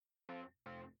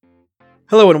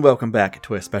Hello and welcome back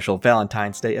to a special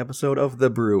Valentine's Day episode of The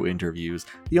Brew Interviews,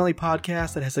 the only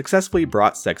podcast that has successfully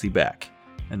brought sexy back,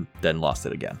 and then lost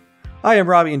it again. I am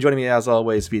Robbie, and joining me as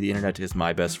always via the internet is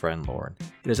my best friend Lauren.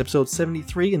 It is episode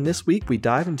 73, and this week we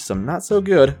dive into some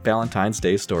not-so-good Valentine's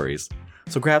Day stories.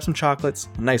 So grab some chocolates,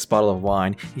 a nice bottle of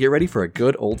wine, and get ready for a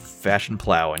good old-fashioned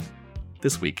plowing.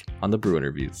 This week on The Brew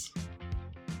Interviews.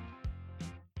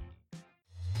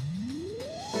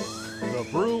 The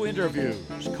Brew Interviews,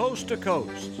 coast to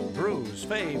coast, brews,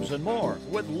 faves, and more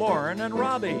with Lauren and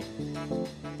Robbie.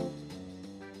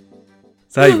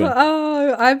 So how you been?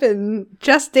 Oh, I've been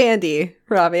just dandy,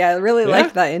 Robbie. I really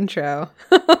liked that intro.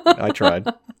 I tried.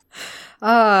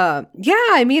 Yeah,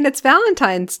 I mean, it's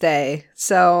Valentine's Day,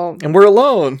 so... And we're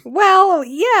alone. Well,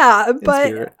 yeah, but,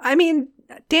 spirit. I mean,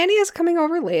 Danny is coming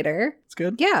over later. It's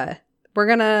good. Yeah.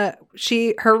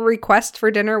 Her request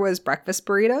for dinner was breakfast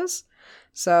burritos.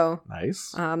 So,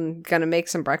 Nice. I'm going to make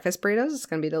some breakfast burritos. It's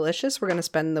going to be delicious. We're going to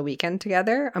spend the weekend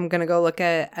together. I'm going to go look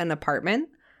at an apartment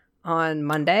on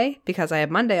Monday because I have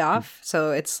Monday off.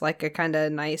 So, it's like a kind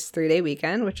of nice 3-day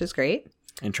weekend, which is great.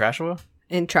 In Trashua?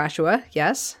 In Trashua,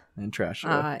 yes. In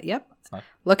Trashua. Yep. Not-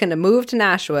 Looking to move to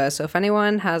Nashua. So, if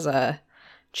anyone has a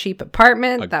cheap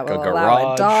apartment that will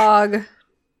allow a dog,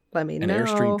 let me know. An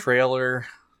Airstream trailer.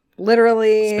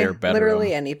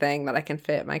 Literally anything that I can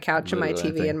fit my couch and my TV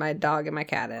anything. and my dog and my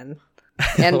cat in.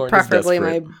 And Lauren is preferably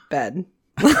my desperate. bed.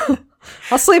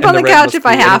 I'll sleep And on the the rent couch must if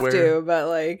I be have anywhere. to, but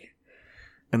like...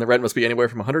 And the rent must be anywhere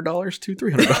from $100 to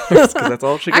 $300 because that's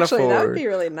all she can Actually, afford. that would be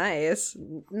really nice.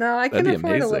 No, I That'd can be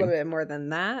afford a little amazing. bit more than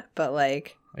that, but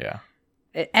like... Yeah.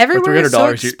 Everywhere is so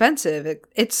 $300, expensive.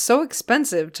 It's so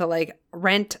expensive to like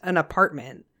rent an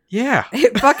apartment. Yeah.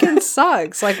 It fucking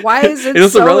sucks. Like, why is it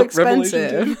Is this a so revelation,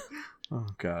 expensive? dude? Oh,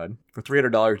 God. For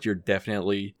 $300, you're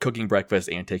definitely cooking breakfast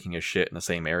and taking a shit in the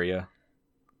same area.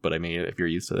 But I mean, if you're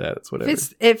used to that, it's whatever.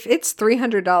 If it's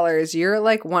 $300, you're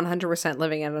like 100%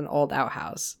 living in an old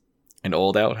outhouse. An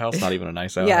old outhouse, not even a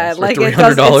nice outhouse. Yeah, for like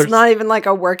 $300. it's not even like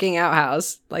a working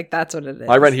outhouse. Like that's what it is.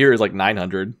 My rent here is like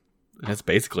 $900. And it's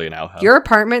basically an outhouse. Your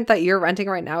apartment that you're renting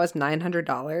right now is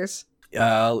 $900.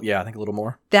 Yeah, I think a little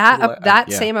more. That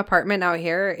Yeah. same apartment out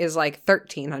here is like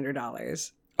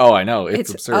 $1,300. Oh, I know.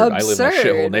 It's It's absurd. I live in a absurd.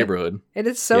 shithole neighborhood. It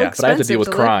is so Yeah, but I have to expensive deal with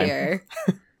to crime. live here.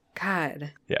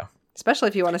 God. Yeah. Especially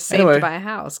if you want to save Anyway. to buy a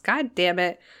house. God damn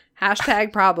it.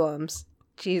 Hashtag problems.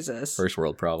 Jesus. First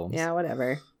world problems. Yeah,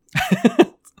 whatever.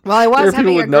 Well, I There are was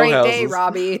having people a with no great day, houses.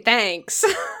 Robbie. Thanks.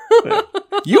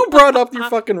 You brought up your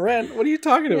fucking rent. What are you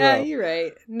talking Yeah, about? you're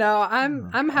right. No,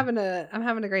 I'm having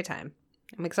a great time.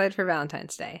 I'm excited for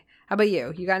Valentine's Day. How about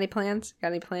you? You got any plans? Got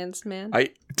any plans, man?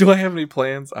 Do I have any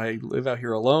plans? I live out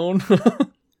here alone.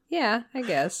 Yeah, I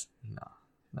guess.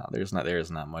 No, there's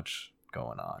not much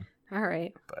going on. All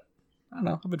right. I don't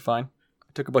know. I've been fine.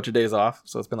 I took a bunch of days off,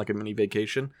 so it's been like a mini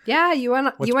vacation. Yeah, you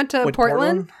went to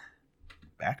Portland?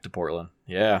 Back to Portland.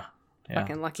 Yeah.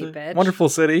 Fucking lucky It's a bitch. Wonderful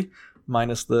city,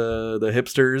 minus the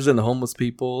hipsters and the homeless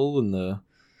people and the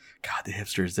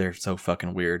hipsters. They're so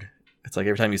fucking weird. It's like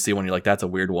every time you see one, you're like, that's a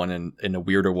weird one, and in a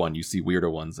weirder one, you see weirder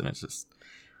ones, and it's just,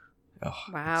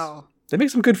 Wow. They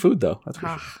make some good food though. That's for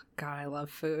sure. Oh, God, I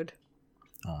love food.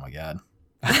 Oh my god,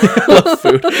 I love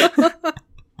food.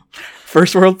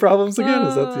 First world problems again.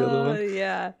 Is that the other one?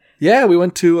 Yeah. Yeah, we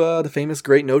went to the famous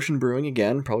Great Notion Brewing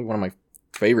again. Probably one of my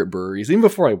favorite breweries. Even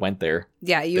before I went there,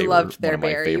 Yeah, you they loved were their one of my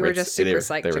beer. You were favorites. just super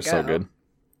psyched They to were go. so good.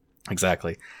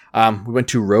 Exactly. We went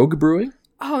to Rogue Brewing.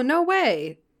 Oh, no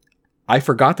way. I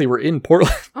forgot they were in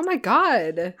Portland. Oh my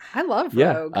God. I love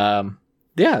Yeah. Rogue.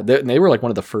 Yeah, they were like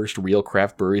one of the first real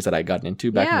craft breweries that I gotten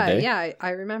into back in the day. Yeah, I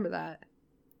remember that.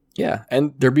 Yeah,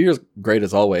 and their beer is great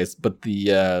as always, but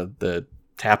the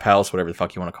tap house, whatever the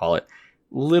fuck you want to call it,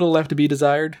 little left to be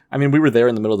desired. I mean, we were there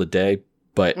in the middle of the day,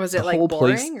 but Was the it like whole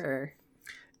boring place, or?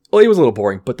 well, it was a little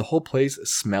boring, but the whole place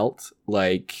smelt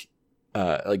like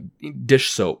dish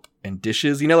soap and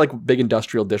dishes. You know, like big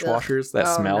industrial dishwashers that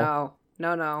Oh, smell.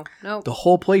 No. The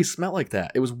whole place smelled like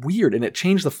that. It was weird, and it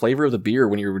changed the flavor of the beer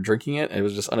when you were drinking it. It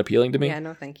was just unappealing to me, Yeah,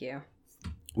 no, thank you.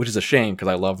 which is a shame because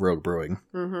I love Rogue Brewing,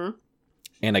 Mm-hmm.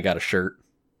 and I got a shirt.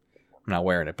 I'm not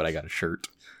wearing it, but I got a shirt.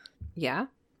 Yeah,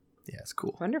 Yeah, it's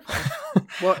cool. wonderful.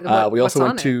 We also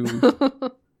went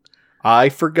to. I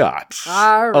forgot.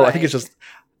 All Oh, I think right.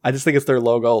 I just think it's their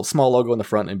logo, small logo in the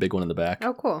front and big one in the back.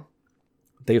 Oh, cool.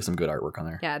 They have some good artwork on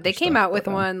there. Yeah, they and came stuff, out with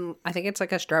but, one. I think it's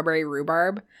like a strawberry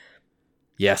rhubarb.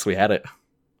 Yes, we had it.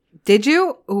 Did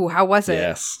you? Ooh, how was it?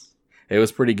 Yes, it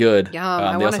was pretty good. Yum,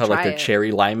 I they wanna also have like try their it.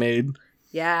 cherry limeade.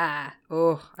 Yeah.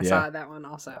 Oh, I Yeah. saw that one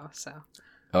also. So.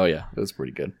 Oh yeah, it was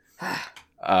pretty good.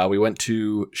 We went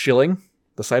to Schilling,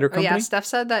 the cider Oh company. yeah, Steph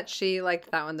said that she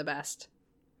liked that one the best.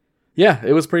 Yeah,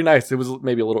 it was pretty nice. It was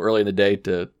maybe a little early in the day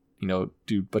to, do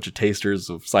a bunch of tasters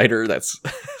of cider that's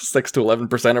 6 to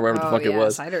 11% or whatever the fuck it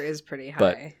was. Cider is pretty high.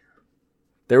 But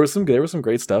there was some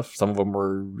great stuff. Some of them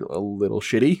were a little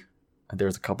shitty. And there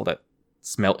was a couple that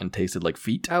smelt and tasted like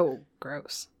feet. Oh,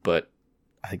 gross. But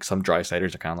I think some dry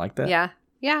ciders are kind of like that.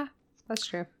 Yeah, that's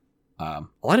true. A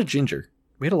lot of ginger.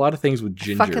 We had a lot of things with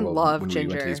ginger. I fucking love ginger. We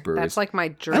went to these breweries. That's like my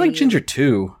dream. I like ginger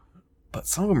too, but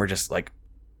some of them are just like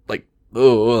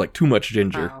too much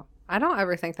ginger. Oh, I don't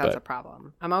ever think that's a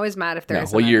problem. I'm always mad if there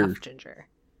isn't enough ginger.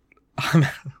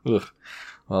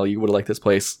 Well, you would have liked this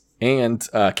place. And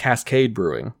Cascade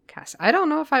Brewing. I don't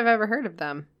know if I've ever heard of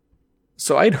them.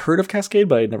 So I'd heard of Cascade,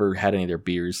 but I'd never had any of their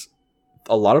beers.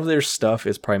 A lot of their stuff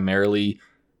is primarily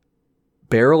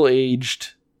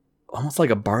barrel-aged, almost like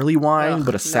a barley wine,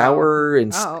 but a sour.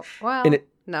 And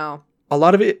no. A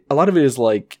lot of it is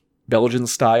like Belgian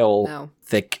style,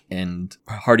 thick and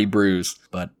hearty brews.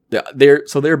 But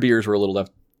their beers were a little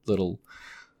left to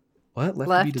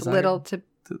be desired.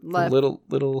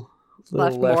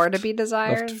 Left more to be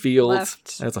desired. Left field.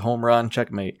 That's a home run.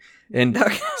 Checkmate. And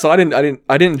so I didn't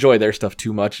enjoy their stuff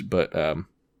too much, but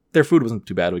their food wasn't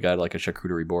too bad. We got like a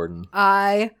charcuterie board, and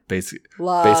I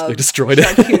basically destroyed it.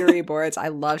 Charcuterie boards. I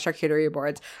love charcuterie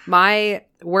boards. My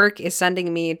work is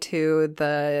sending me to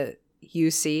the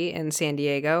UC in San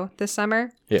Diego this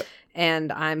summer. Yeah.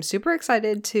 And I'm super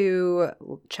excited to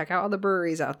check out all the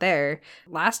breweries out there.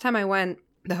 Last time I went,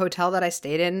 the hotel that I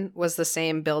stayed in was the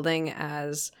same building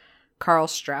as Karl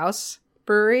Strauss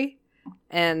Brewery.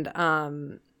 And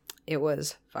it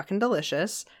was fucking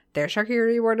delicious. Their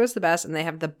charcuterie board was the best, and they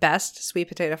have the best sweet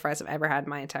potato fries I've ever had in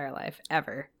my entire life.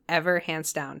 Ever,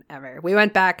 hands down, ever. We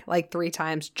went back like 3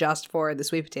 times just for the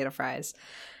sweet potato fries.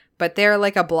 But they're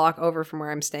like a block over from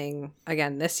where I'm staying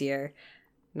again this year.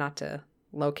 Not to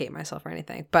locate myself or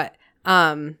anything, but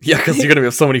because you're gonna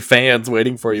have so many fans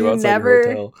waiting for you outside your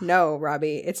hotel. No,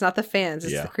 Robbie, it's not the fans,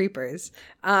 it's the creepers.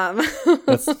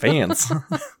 That's the fans.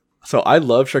 So I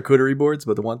love charcuterie boards,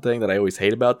 but the one thing that I always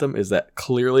hate about them is that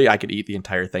clearly I could eat the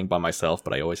entire thing by myself,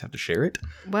 but I always have to share it.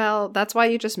 Well, that's why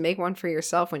you just make one for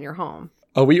yourself when you're home.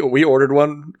 Oh, we ordered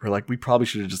one. We're like, we probably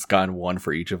should have just gotten one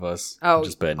for each of us. Oh,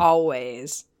 just been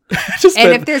always.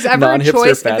 And if there's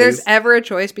ever a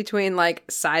choice between like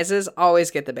sizes, always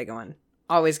get the big one.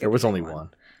 Always get. There was only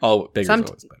one. Oh, bigger is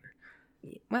always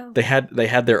better. Well, they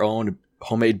had their own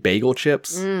homemade bagel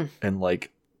chips and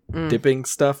like dipping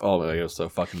stuff. Oh, it was so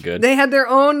fucking good. They had their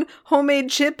own homemade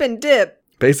chip and dip.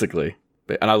 Basically,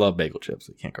 and I love bagel chips.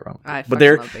 You can't go wrong with it. But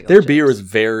their chips. Beer is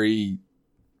very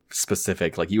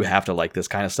specific. Like you have to like this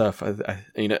kind of stuff.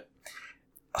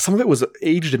 Some of it was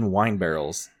aged in wine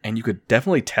barrels, and you could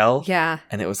definitely tell. Yeah.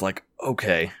 And it was like,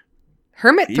 okay.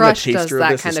 Hermit Thrush does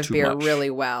that kind of beer really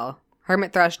well.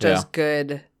 Hermit Thrush does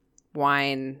good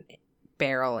wine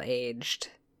barrel aged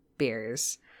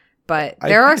beers. But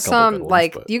there are some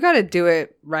like you got to do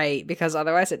it right because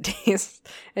otherwise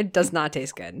it does not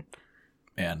taste good.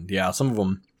 And yeah, some of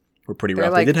them were pretty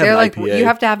rough. They did have an IPA. You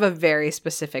have to have a very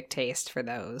specific taste for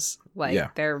those.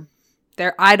 Like they're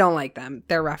I don't like them.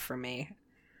 They're rough for me.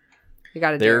 You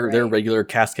got to do it right. Their regular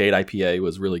Cascade IPA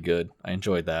was really good. I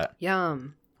enjoyed that.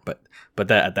 Yum.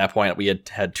 But at that point we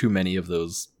had too many of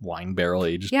those wine barrel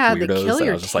aged weirdos. They kill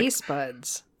your taste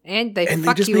buds. And they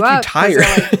fuck you up. Tired.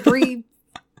 Like 3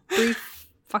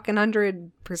 fucking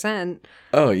 100%.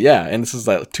 Oh yeah, and this is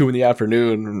like 2 PM,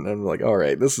 and I'm like, all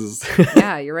right, this is.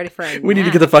 Yeah, you're ready for it. We need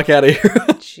to get the fuck out of here.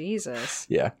 Jesus.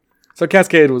 Yeah. So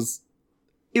Cascade was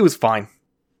fine.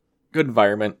 Good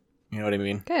environment. You know what I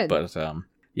mean? Good. But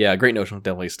yeah, Great Notion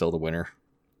definitely still the winner.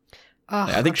 Oh,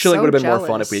 I think Chilling would have been more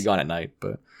fun if we had gone at night,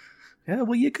 but yeah,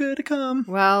 well, you could have come.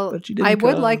 Well, I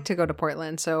would like to go to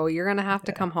Portland, so you're gonna have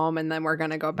to come home, and then we're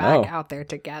gonna go back out there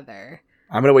together.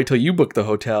 I'm gonna wait till you book the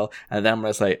hotel, and then I'm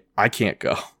gonna say I can't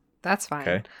go. That's fine.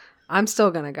 Okay. I'm still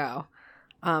gonna go.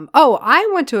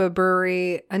 I went to a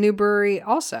new brewery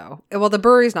also. Well, the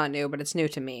brewery's not new, but it's new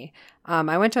to me.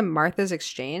 I went to Martha's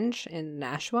Exchange in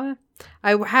Nashua.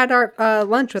 I had our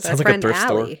lunch with our friend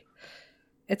Allie.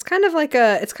 It's kind of like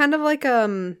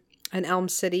an Elm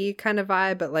City kind of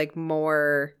vibe, but like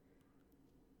more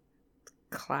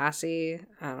classy.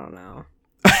 I don't know.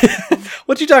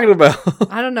 What you talking about?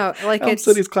 I don't know. Like Elm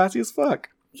City's classy as fuck.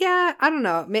 Yeah, I don't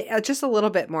know. Just a little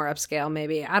bit more upscale,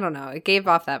 maybe. I don't know. It gave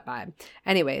off that vibe.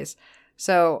 Anyways,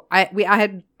 so I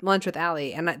had lunch with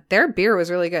Allie, and their beer was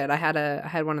really good. I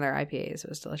had one of their IPAs. It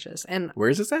was delicious. And where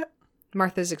is this at?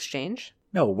 Martha's Exchange.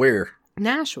 No, where?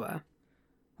 Nashua.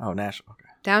 Oh, Nashua. Okay.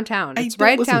 Downtown. It's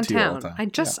right downtown.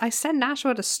 I said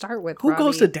Nashua to start with. Who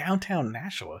goes to downtown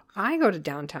Nashua? I go to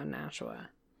downtown Nashua.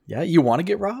 Yeah, you want to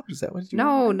get robbed? Is that what you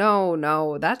want?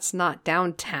 No. That's not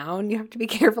downtown. You have to be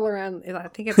careful around. I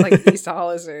think it's like East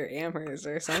Hollis or Amherst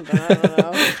or something. I don't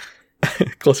know.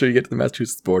 Closer you get to the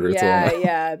Massachusetts border, it's a lot.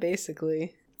 Yeah,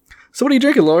 basically. So what are you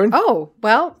drinking, Lauren? Oh,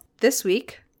 well, this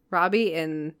week, Robbie,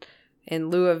 in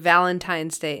lieu of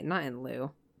Valentine's Day, not in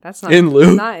lieu. That's not In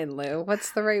lieu? Not in lieu.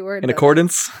 What's the right word? In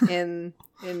accordance? In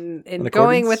accordance?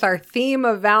 going with our theme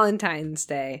of Valentine's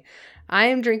Day, I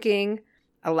am drinking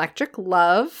Electric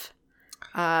Love.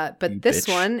 But You this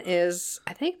bitch. one is,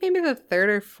 I think, maybe the third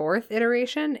or fourth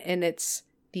iteration, and it's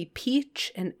the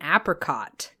peach and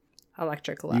apricot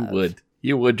Electric Love.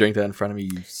 You would drink that in front of me.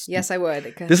 Yes, I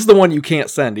would. This is the one you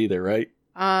can't send either, right?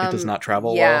 It does not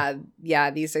travel well.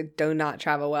 Yeah, these do not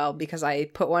travel well because I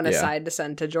put one Yeah. aside to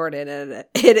send to Jordan and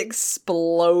it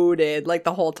exploded. Like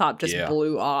the whole top just Yeah.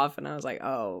 blew off, and I was like,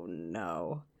 oh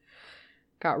no.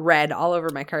 Got red all over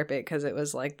my carpet because it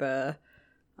was like the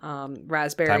Time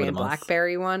raspberry of the and month.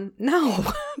 blackberry one. No,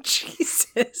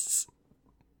 Jesus.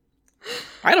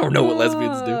 I don't know what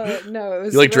lesbians do. No, it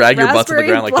was You, like, drag your butts on the raspberry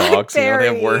ground like dogs, you know, they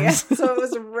have blackberry. worms. So it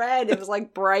was red. It was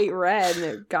like bright red, and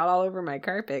it got all over my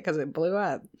carpet because it blew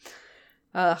up.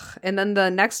 Ugh. And then the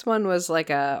next one was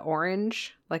like a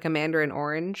orange, like a mandarin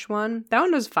orange one. That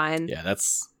one was fine. Yeah,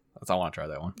 that's I want to try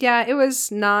that one. Yeah, it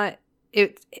was not.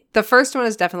 The first one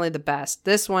is definitely the best.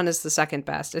 This one is the second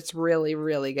best. It's really,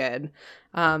 really good.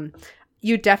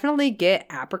 You definitely get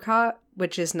apricot,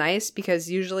 which is nice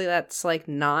because usually that's like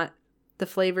not the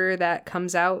flavor that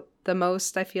comes out the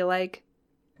most, I feel like.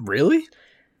 Really?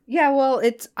 Yeah, well,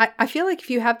 I feel like if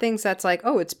you have things that's like,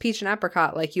 oh, it's peach and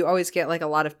apricot, like you always get like a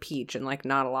lot of peach and like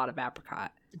not a lot of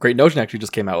apricot. Great Notion actually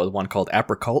just came out with one called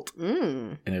Apricot,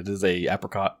 Mm. and it is a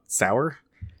apricot sour,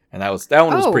 and that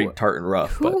one was pretty tart and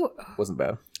rough, but wasn't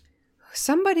bad.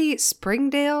 Somebody,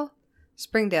 Springdale,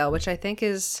 which I think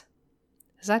is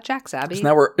that Jack's Abbey? Isn't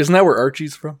that where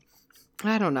Archie's from?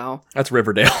 I don't know. That's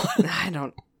Riverdale. I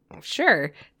don't.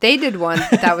 Sure. They did one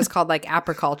that was called like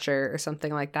Apriculture or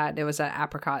something like that. It was an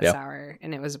apricot sour,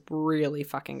 and it was really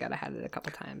fucking good. I had it a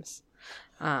couple times.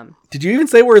 Did you even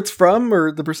say where it's from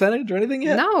or the percentage or anything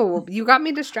yet? No, you got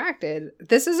me distracted.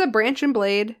 This is a Branch and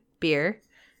Blade beer.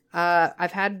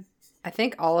 I've had, I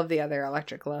think, all of the other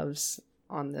Electric Loves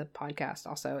on the podcast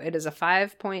also. It is a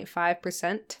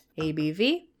 5.5%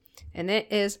 ABV, and it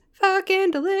is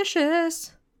fucking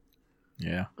delicious.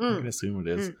 Yeah, I can assume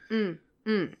it is.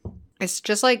 It's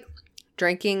just like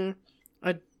drinking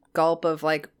a gulp of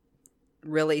like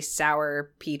really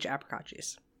sour peach apricot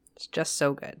juice. It's just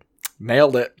so good.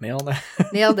 Nailed it. Nailed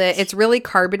it. It's really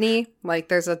carbony. Like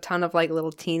there's a ton of like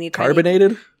little teeny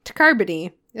Carbonated?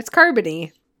 Carbony. It's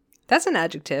carbony. That's an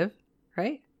adjective,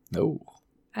 right? No.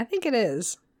 I think it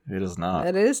is. It is not.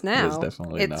 It is now. It is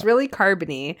definitely not. It's really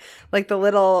carbony. Like the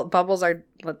little bubbles are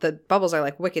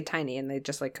like wicked tiny, and they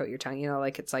just like coat your tongue. You know,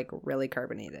 like it's like really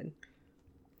carbonated.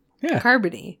 Yeah.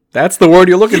 Carbony. That's the word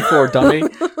you're looking for, dummy.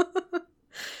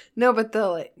 No, but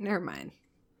never mind.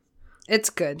 It's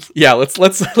good. Yeah, let's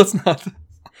not.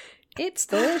 It's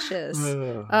delicious.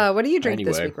 What do you drink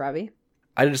this Anyway. week, Robbie?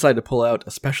 I decided to pull out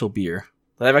a special beer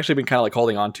that I've actually been kind of like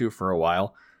holding on to for a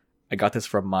while. I got this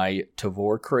from my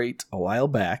Tavor crate a while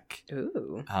back.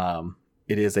 Ooh.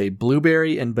 It is a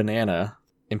blueberry and banana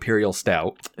imperial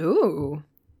stout. Ooh.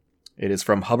 It is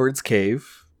from Hubbard's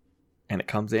Cave, and it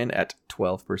comes in at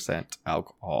 12%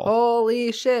 alcohol.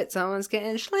 Holy shit, someone's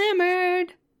getting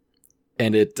slammered.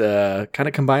 And it kind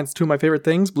of combines two of my favorite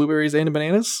things, blueberries and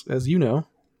bananas, as you know.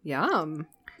 Yum.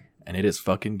 And it is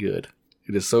fucking good.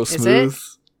 It is so Is smooth.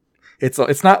 It's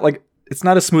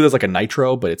not as smooth as like a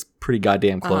nitro, but it's pretty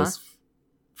goddamn close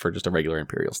for just a regular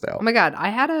imperial stout. Oh my god, I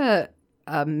had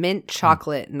a mint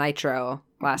chocolate nitro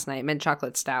last night, mint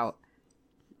chocolate stout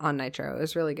on nitro. It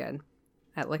was really good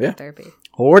at Liquid Therapy.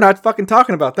 Well, we're not fucking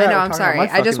talking about that. I know, We're I'm talking about sorry.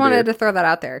 my I just fucking wanted beer. to throw that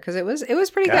out there because it was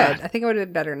pretty God. good. I think it would have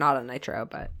been better not on nitro,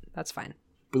 but that's fine.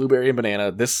 Blueberry and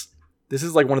banana. This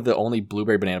is like one of the only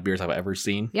blueberry banana beers I've ever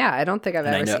seen. Yeah, I don't think I've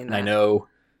ever seen that. And I know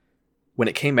when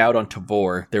it came out on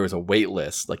Tavor, there was a wait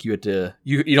list. Like you had to,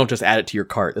 you don't just add it to your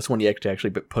cart. This one you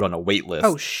actually put on a wait list.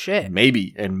 Oh shit! And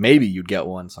maybe you'd get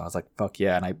one. So I was like, fuck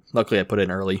yeah! And luckily I put it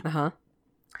in early. Uh-huh.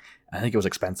 I think it was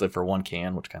expensive for one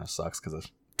can, which kind of sucks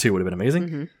because two would have been amazing.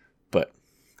 Mm-hmm. But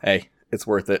hey, it's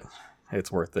worth it.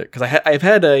 It's worth it because I've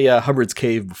had a Hubbard's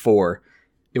Cave before.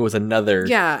 It was another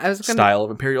style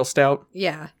of imperial stout.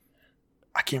 Yeah.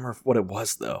 I can't remember what it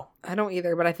was though. I don't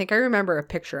either, but I think I remember a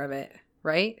picture of it.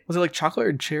 Right? Was it like chocolate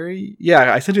or cherry?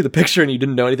 Yeah, I sent you the picture and you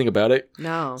didn't know anything about it.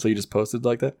 No. So you just posted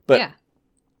like that. But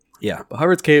yeah. But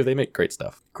Hubbard's Cave, they make great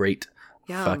stuff. Great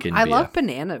fucking beer. I love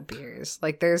banana beers.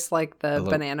 Like there's like the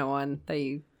banana one that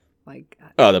you Like,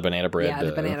 Oh, the banana bread. yeah,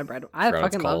 the banana bread. I forgot what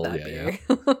it's fucking love called. that Yeah,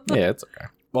 beer. Yeah, it's okay.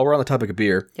 While we're on the topic of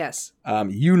beer, Yes,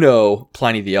 you know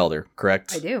Pliny the Elder,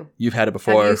 correct? I do. You've had it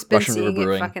before. Have you been Russian River seeing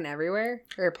Brewing. it fucking everywhere?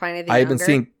 Or Pliny the I've Younger? been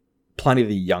seeing Pliny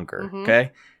the Younger. Mhm.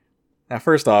 Okay. Now,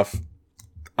 first off,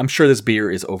 I'm sure this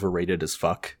beer is overrated as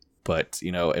fuck, but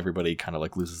you know everybody kind of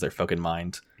like loses their fucking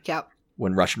mind Yep.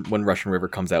 when Russian River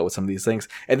comes out with some of these things,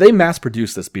 and they mass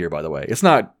produce this beer. By the way, it's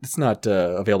not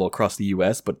available across the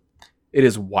U.S., but it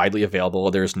is widely available.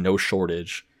 There's no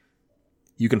shortage.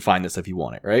 You can find this if you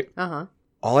want it, right? Uh-huh.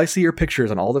 All I see are pictures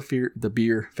on all the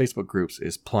beer Facebook groups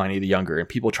is Pliny the Younger, and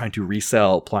people trying to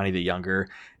resell Pliny the Younger,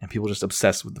 and people just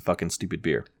obsessed with the fucking stupid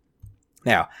beer.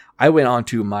 Now, I went on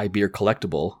to My Beer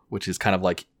Collectible, which is kind of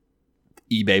like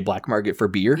eBay black market for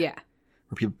beer, Yeah.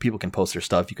 where people can post their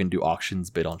stuff. You can do auctions,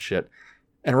 bid on shit.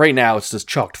 And right now, it's just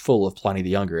chocked full of Pliny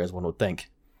the Younger, as one would think.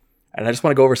 And I just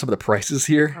want to go over some of the prices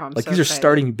here. Oh, I'm like so these are excited.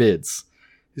 starting bids.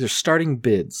 These are starting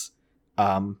bids.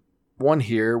 One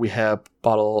here, we have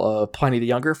bottle of Pliny the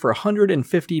Younger for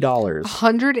 $150.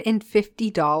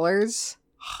 $150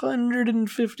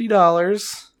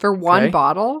 $150 for one Okay.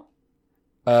 bottle?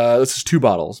 This is 2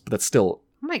 bottles, but that's still.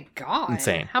 Oh my god.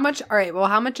 Insane. How much? All right, well,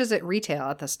 how much does it retail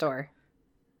at the store?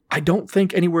 I don't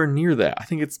think anywhere near that. I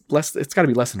think it's less. It's got to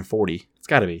be less than 40. It's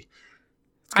got to be.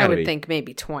 It's I gotta would be. think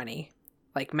maybe 20.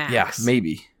 Like max. Yeah,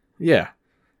 maybe. Yeah,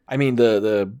 I mean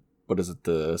the what is it?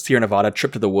 The Sierra Nevada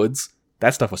Trip to the Woods.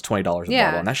 That stuff was $20 a Yeah.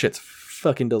 bottle, and that shit's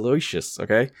fucking delicious.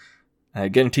 Okay, I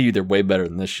guarantee you they're way better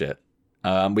than this shit.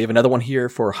 We have another one here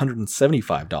for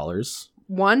 $175.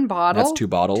 One bottle? That's 2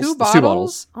 bottles. Two It's bottles? 2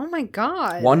 bottles. Oh my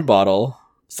god. One bottle,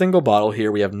 single bottle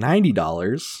here. We have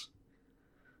 $90.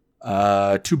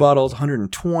 2 bottles,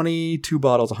 $120. 2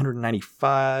 bottles,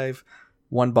 $195.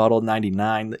 1 bottle,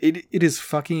 $99. It is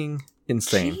fucking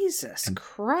insane. Jesus And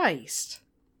Christ.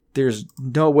 There's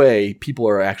no way people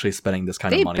are actually spending this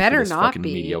kind They of money better for this not fucking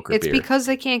be. mediocre It's beer. because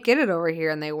they can't get it over here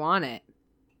and they want it.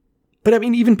 But I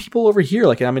mean, even people over here,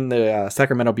 like I'm in the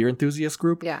Sacramento Beer Enthusiast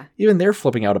group. Yeah. Even they're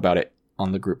flipping out about it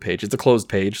on the group page. It's a closed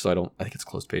page, so I think it's a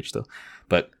closed page still.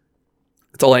 But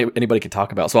it's all anybody can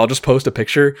talk about. So I'll just post a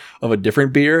picture of a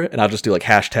different beer, and I'll just do like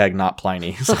hashtag not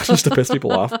Pliny, so just to piss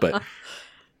people off. But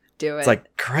Do it. it's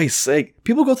like, Christ's sake,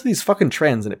 people go through these fucking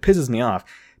trends, and it pisses me off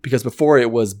because before it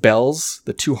was Bell's,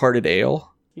 the Two-Hearted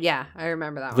Ale. Yeah, I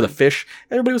remember that For one. the fish,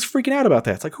 everybody was freaking out about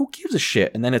that. It's like, who gives a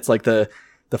shit? And then it's like the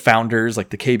founders, like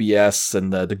the KBS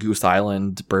and the Goose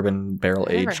Island bourbon barrel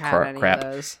I never aged had any crap.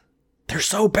 of those. They're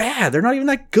so bad. They're not even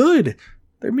that good.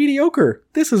 They're mediocre.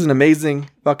 This is an amazing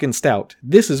fucking stout.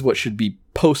 This is what should be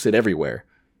posted everywhere.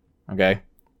 Okay,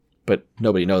 but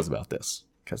nobody knows about this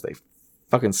because they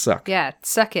fucking suck. Yeah,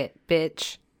 suck it,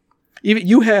 bitch. Even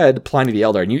you had Pliny the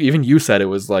Elder, and you said it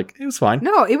was fine.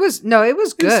 No, it was good. It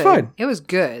was fine. It was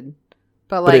good.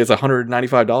 But But like it's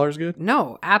 $195 good.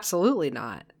 no, absolutely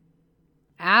not.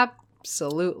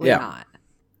 Absolutely Yeah. not.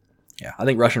 Yeah, I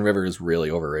think Russian River is really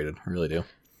overrated. I really do.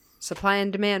 Supply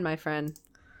and demand, my friend.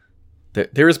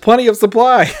 There is plenty of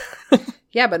supply.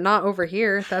 Yeah, but not over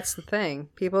here. That's the thing.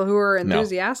 People who are No.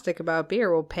 enthusiastic about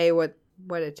beer will pay what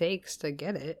it takes to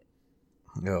get it.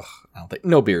 Ugh, I don't think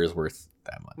no beer is worth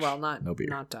that much. Well, not no beer.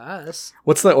 not to us.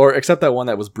 What's that? Or except that one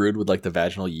that was brewed with like the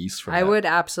vaginal yeast from I would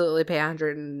absolutely pay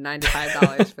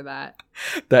 $195 for that.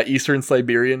 that Eastern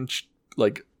Siberian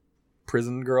like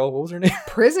prison girl. What was her name?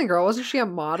 Prison girl, wasn't she a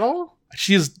model?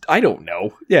 She's I don't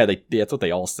know. Yeah, that's what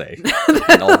they all say.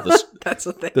 And all of That's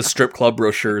what they. the strip club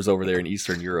brochures over there in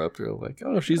Eastern Europe. They're like,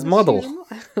 oh, she's model.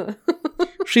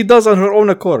 She does on her own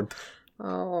accord.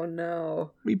 Oh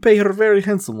no! We pay her very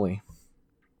handsomely.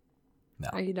 No.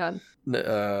 Are you done?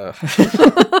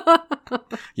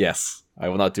 Yes, I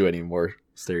will not do any more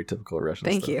stereotypical Russian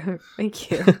Thank stuff. you.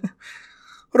 Thank you.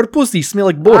 Her pussy smell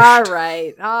like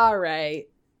borscht. All right.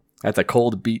 That's a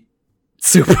cold beet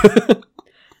soup.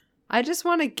 I just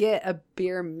want to get a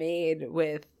beer made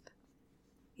with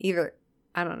either.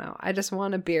 I don't know. I just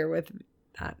want a beer with.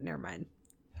 Never mind.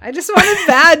 I just want a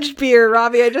vag beer,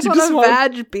 Robbie. I just You want just a want-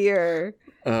 vag beer.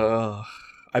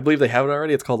 I believe they have it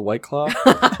already. It's called White Claw.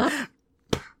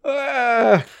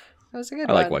 That was a good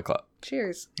I one. like White Claw.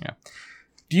 Cheers.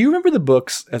 Do you remember the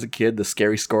books as a kid? The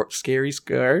scary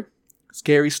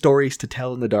stories to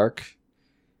tell in the dark.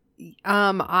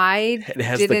 I It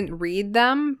has didn't read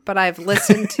them, but I've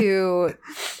listened to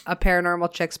a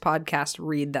Paranormal Chicks podcast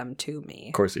read them to me.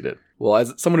 Of course, he did. Well,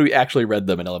 as someone who actually read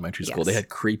them in elementary school, Yes. they had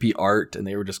creepy art and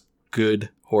they were just good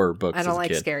horror books. I don't as a like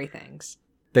kid. scary things.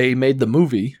 They made the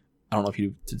movie. I don't know if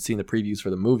you've seen the previews for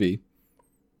the movie,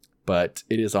 but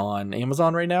it is on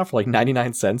Amazon right now for like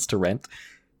 99 cents to rent.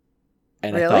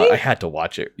 And Really? I thought I had to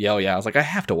watch it. Yeah, I was like, I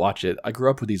have to watch it. I grew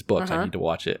up with these books. I need to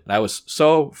watch it. And I was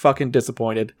so fucking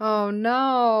disappointed. Oh,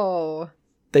 no.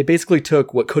 They basically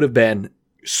took what could have been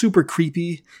super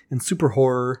creepy and super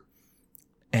horror,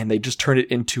 and they just turned it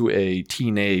into a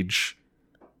teenage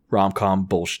rom-com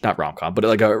bullshit. Not rom-com, but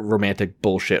like a romantic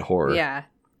bullshit horror. Yeah.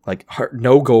 Like,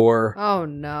 no gore. Oh,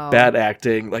 no. Bad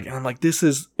acting. Like, and I'm like, this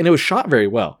is... And it was shot very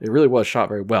well. It really was shot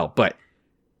very well. But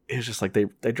it was just like,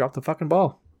 they dropped the fucking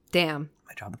ball. Damn.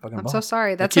 They dropped the fucking I'm ball. so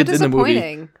sorry. That's The so kids in the movie-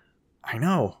 disappointing. I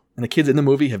know. And the kids in the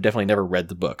movie have definitely never read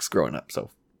the books growing up, so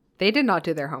They did not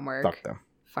do their homework. fuck them.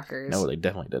 Fuckers. No, they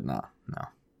definitely did not. No.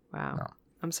 Wow. No.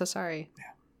 I'm so sorry.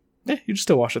 Yeah, you should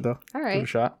still watch it, though. All Give it a right.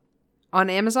 shot. On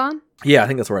Amazon? Yeah, I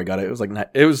think that's where I got it. It was like,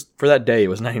 it was, for that day, it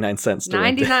was 99 cents. to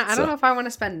rent 99. it, I so- don't know if I want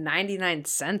to spend 99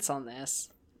 cents on this.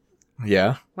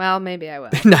 Yeah. Well, maybe I will.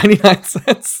 99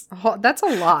 cents. That's a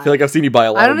lot. I feel like I've seen you buy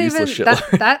a lot I of don't useless even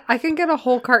shit. that I can get a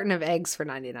whole carton of eggs for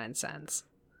 99 cents.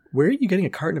 Where are you getting a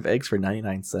carton of eggs for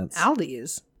 99 cents?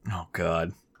 Aldi's. Oh,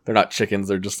 God. They're not chickens.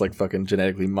 They're just like fucking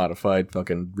genetically modified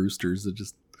fucking roosters that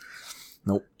just...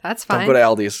 Nope. That's fine. Don't go to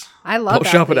Aldi's. I love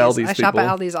Don't shop at Aldi's, I shop at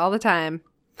people. Aldi's all the time.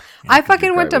 Yeah, I 'cause you're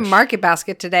fucking went to garbage. Market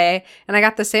Basket today and I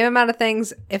got the same amount of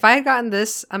things. If I had gotten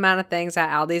this amount of things at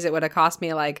Aldi's, it would have cost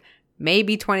me like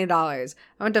maybe $20.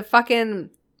 I went to fucking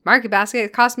Market Basket.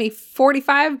 It cost me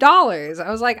 $45.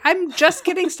 I was like, I'm just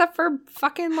getting stuff for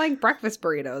fucking like breakfast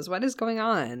burritos. What is going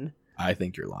on? I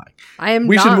think you're lying. I am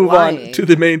We not should move lying. on to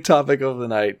the main topic of the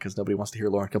night because nobody wants to hear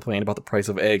Lauren complain about the price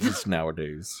of eggs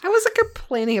nowadays. I wasn't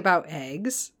complaining about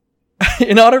eggs.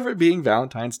 In honor of it being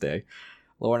Valentine's Day,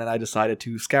 Lauren and I decided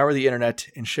to scour the internet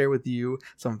and share with you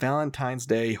some Valentine's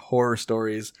Day horror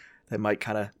stories that might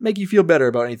kind of make you feel better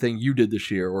about anything you did this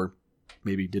year or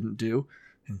maybe didn't do.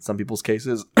 In some people's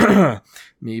cases,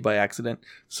 me by accident.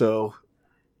 So,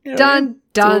 you know, Dun,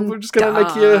 dun, we're just going to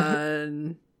make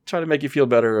dun. try to make you feel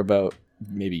better about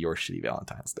maybe your shitty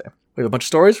Valentine's Day. We have a bunch of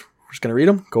stories. We're just going to read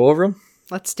them, go over them,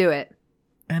 Let's do it.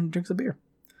 and drink some beer.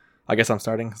 I guess I'm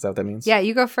starting. Is that what that means? Yeah,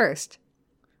 you go first.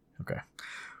 Okay.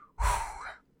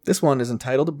 This one is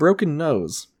entitled Broken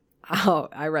Nose. Oh,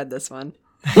 I read this one.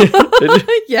 Did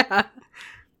you? Yeah.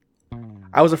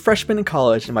 I was a freshman in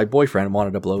college and my boyfriend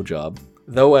wanted a blowjob.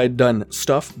 Though I'd done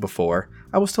stuff before,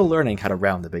 I was still learning how to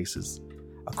round the bases.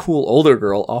 A cool older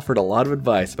girl offered a lot of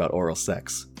advice about oral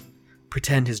sex.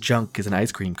 Pretend his junk is an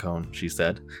ice cream cone, she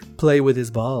said. Play with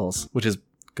his balls, which is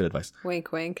good advice.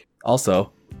 Wink, wink.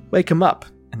 Also, wake him up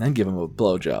and then give him a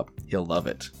blowjob. He'll love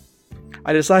it.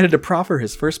 I decided to proffer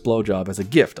his first blowjob as a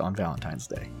gift on Valentine's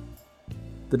Day.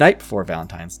 The night before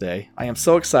Valentine's Day, I am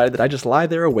so excited that I just lie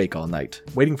there awake all night,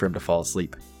 waiting for him to fall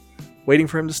asleep. Waiting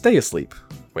for him to stay asleep.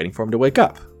 Waiting for him to wake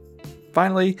up.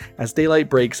 Finally, as daylight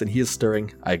breaks and he is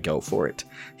stirring, I go for it.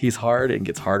 He's hard and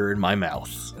gets harder in my mouth.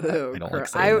 Oh, I don't like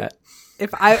saying that.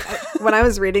 When I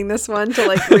was reading this one to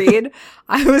like read,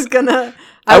 I was gonna.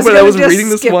 I was just reading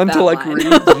this skip one that to like line.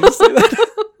 read. Did you say that?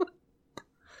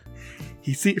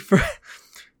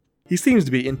 He seems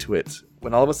to be into it.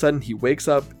 When all of a sudden he wakes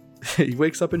up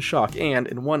in shock and,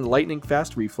 in one lightning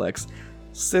fast reflex,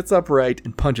 sits upright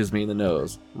and punches me in the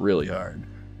nose really hard.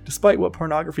 Despite what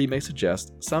pornography may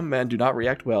suggest, some men do not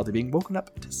react well to being woken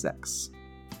up to sex.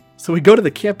 So we go to the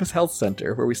campus health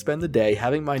center where we spend the day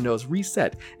having my nose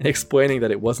reset and explaining that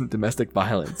it wasn't domestic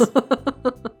violence.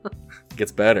 It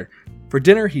gets better. For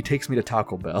dinner, he takes me to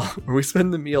Taco Bell, where we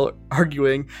spend the meal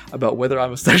arguing about whether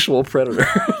I'm a sexual predator.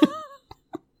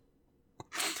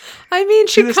 I mean,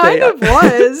 she To this kind day, of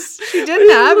was. She didn't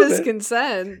A have little his bit.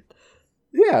 consent.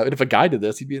 Yeah, and if a guy did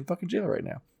this, he'd be in fucking jail right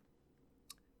now.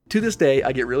 To this day,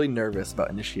 I get really nervous about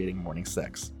initiating morning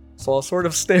sex. So I'll sort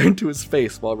of stare into his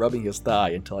face while rubbing his thigh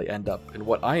until I end up in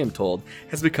what I am told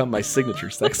has become my signature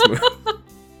sex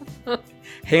move.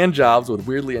 Hand jobs with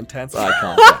weirdly intense eye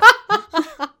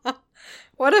contact.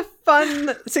 What a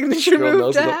fun signature Girl move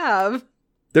knows to what- have.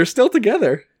 They're still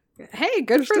together. Hey,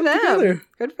 good They're for still them. together.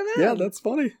 Good for them. Yeah, that's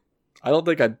funny. I don't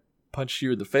think I'd punch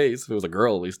you in the face if it was a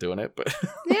girl at least doing it, but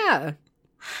Yeah.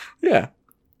 yeah.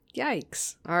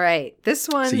 Yikes. All right. This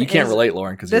one So you can't is- relate,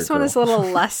 Lauren, because This one is a little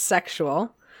less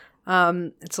sexual.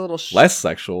 It's a little less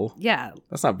sexual. Yeah.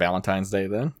 That's not Valentine's Day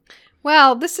then.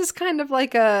 Well, this is kind of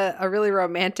like a really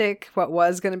romantic, what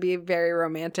was going to be very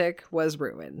romantic was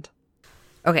ruined.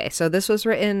 Okay, so this was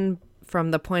written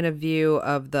from the point of view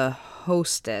of the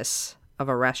hostess of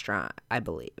a restaurant, I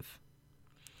believe.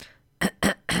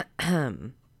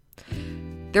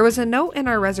 There was a note in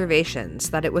our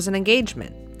reservations that it was an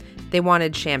engagement. They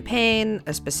wanted champagne,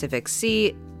 a specific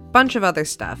seat, bunch of other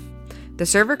stuff. The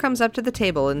server comes up to the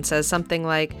table and says something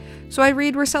like, "So I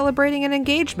read we're celebrating an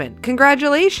engagement.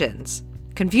 Congratulations."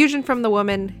 Confusion from the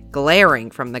woman,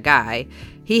 glaring from the guy.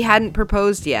 He hadn't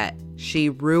proposed yet. She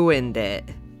ruined it.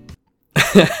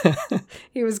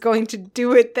 He was going to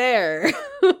do it there.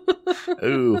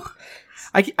 Ooh.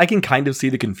 I can kind of see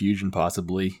the confusion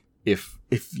possibly if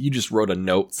you just wrote a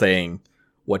note saying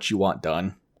what you want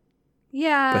done.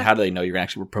 Yeah. But how do they know you're going to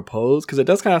actually propose? Because it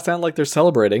does kind of sound like they're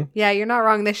celebrating. Yeah, you're not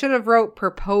wrong. They should have wrote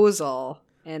proposal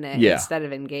in it instead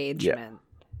of engagement.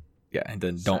 Yeah, and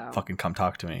then don't fucking come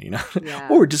talk to me, you know? Yeah.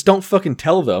 Or just don't fucking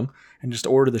tell them and just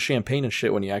order the champagne and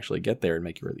shit when you actually get there and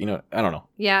make your, I don't know.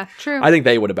 Yeah, true. I think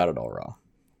they would have got it all wrong.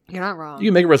 You're not wrong. You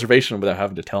can make a reservation without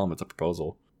having to tell them it's a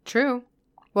proposal. True.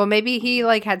 Well, maybe he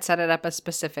had set it up a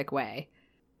specific way.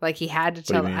 Like he had to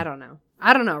tell. I don't know.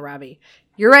 I don't know, Robbie.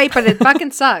 You're right, but it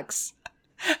fucking sucks.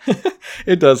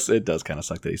 It does kind of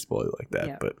suck that he spoiled it like that,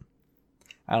 Yep. but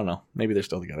I don't know. Maybe they're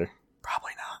still together.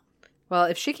 Probably not. Well,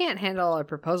 if she can't handle a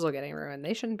proposal getting ruined,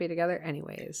 they shouldn't be together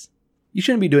anyways. You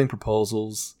shouldn't be doing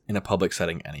proposals in a public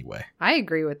setting anyway. I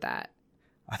agree with that.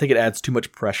 I think it adds too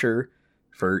much pressure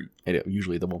for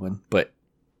usually the woman, but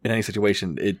in any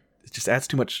situation, it just adds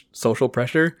too much social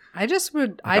pressure. I just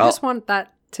want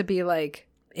that to be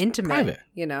intimate,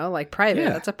 private. Private. Yeah.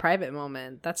 That's a private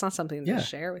moment. That's not something to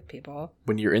share with people.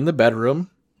 When you're in the bedroom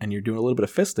and you're doing a little bit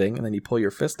of fisting, and then you pull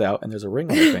your fist out and there's a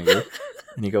ring on your finger,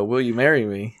 and you go, "Will you marry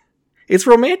me?" It's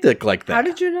romantic like that. How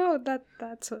did you know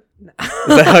that's what... No. Is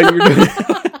that how you're doing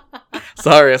it?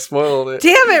 Sorry, I spoiled it.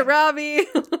 Damn it, Robbie.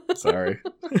 Sorry.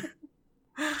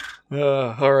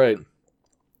 All right.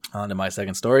 On to my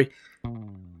second story.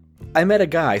 I met a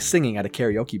guy singing at a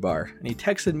karaoke bar, and he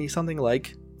texted me something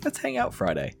like, "Let's hang out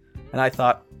Friday." And I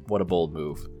thought, what a bold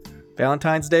move.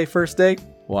 Valentine's Day, first date?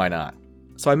 Why not?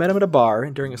 So I met him at a bar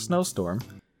during a snowstorm.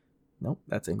 Nope,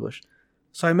 that's English.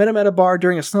 So I met him at a bar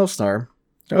during a snowstorm.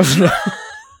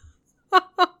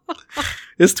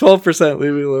 It's 12%,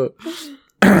 leave me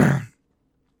alone.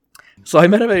 So I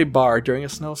met him at a bar during a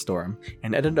snowstorm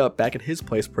and ended up back at his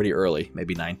place pretty early,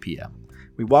 maybe 9 p.m.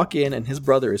 We walk in and his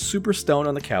brother is super stoned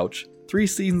on the couch, 3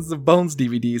 seasons of Bones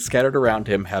DVDs scattered around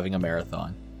him having a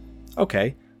marathon.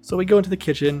 Okay, so we go into the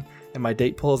kitchen and my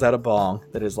date pulls out a bong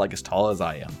that is as tall as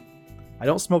I am. I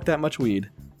don't smoke that much weed,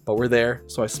 but we're there,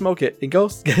 so I smoke it and go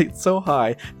get so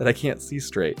high that I can't see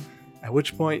straight. At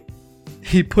which point,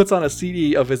 he puts on a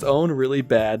CD of his own really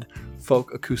bad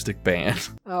folk acoustic band.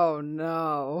 Oh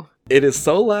no. It is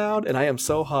so loud and I am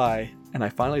so high, and I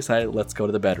finally decided let's go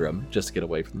to the bedroom just to get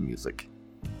away from the music.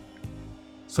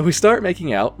 So we start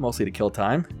making out, mostly to kill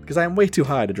time, because I am way too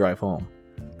high to drive home.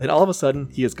 Then all of a sudden,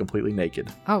 he is completely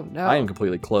naked. Oh no. I am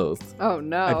completely clothed. Oh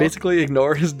no. I basically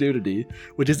ignore his nudity,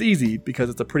 which is easy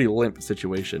because it's a pretty limp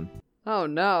situation. Oh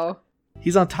no.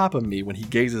 He's on top of me when he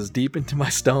gazes deep into my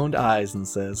stoned eyes and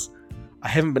says, "I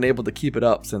haven't been able to keep it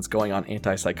up since going on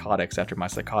antipsychotics after my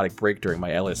psychotic break during my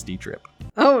LSD trip."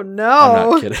 Oh no. I'm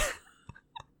not kidding.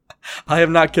 I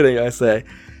am not kidding, I say.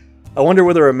 I wonder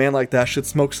whether a man like that should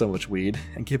smoke so much weed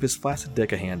and give his flaccid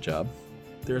dick a hand job.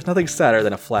 There is nothing sadder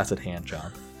than a flaccid hand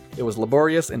job. It was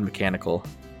laborious and mechanical.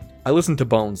 I listened to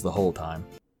Bones the whole time.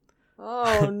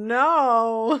 Oh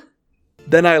no.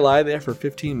 Then I lie there for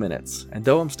 15 minutes, and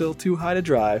though I'm still too high to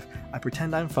drive, I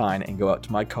pretend I'm fine and go out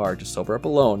to my car to sober up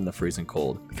alone in the freezing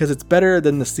cold, because it's better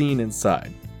than the scene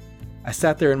inside. I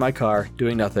sat there in my car,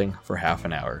 doing nothing, for half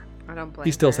an hour. I don't blame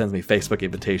He still her. sends me Facebook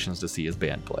invitations to see his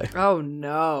band play. Oh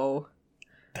no.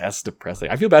 That's depressing.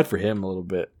 I feel bad for him a little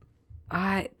bit.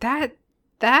 I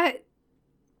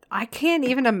can't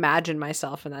even imagine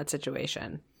myself in that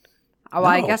situation. Oh, No.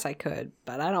 I guess I could,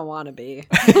 but I don't want to be.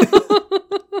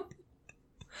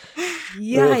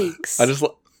 Yikes. I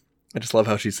just love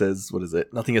how she says, what is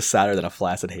it? Nothing is sadder than a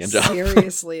flaccid hand job.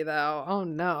 Seriously though. Oh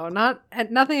no.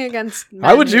 Nothing against men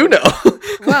How would you who- know?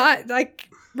 Well,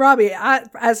 Robbie,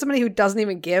 as somebody who doesn't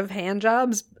even give hand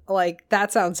jobs,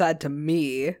 that sounds sad to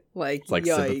me.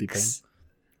 Sympathy pain.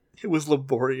 It was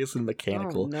laborious and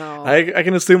mechanical. Oh, no. I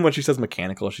can assume when she says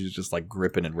mechanical, she's just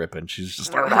gripping and ripping. She's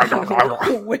just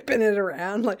Whipping it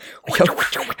around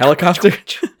helicopter.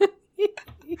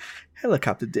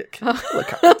 Helicopter dick.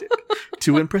 Helicopter dick.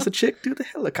 To impress a chick, do the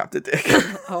helicopter dick.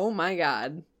 Oh my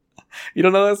god. You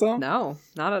don't know that song? No,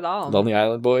 not at all. Lonely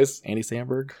Island Boys? Andy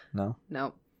Samberg? No.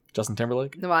 No. Justin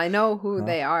Timberlake? No, I know who No.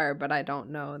 they are, but I don't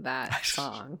know that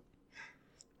song.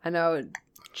 I know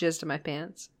Jizz to My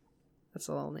Pants. That's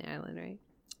a Lonely Island, right?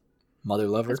 Mother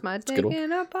Lover? It's my It's a dick good one.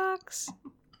 in a box.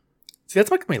 See,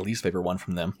 that's my least favorite one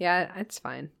from them. Yeah, it's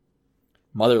fine.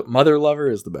 Mother Lover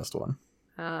is the best one.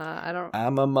 I don't...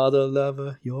 I'm a mother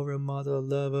lover, you're a mother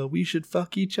lover, we should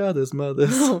fuck each other's mothers.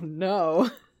 Oh,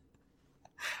 no.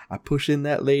 I push in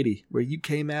that lady where you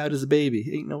came out as a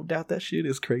baby. Ain't no doubt that shit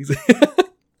is crazy.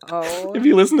 Oh. If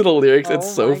you listen to the lyrics, Oh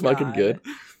it's so my fucking God. good.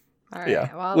 All right,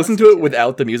 Yeah. well, I'll listen to it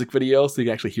without the music video so you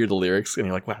can actually hear the lyrics and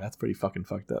you're like, wow, that's pretty fucking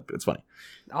fucked up. But it's funny.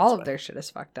 All of their shit is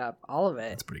fucked up. All of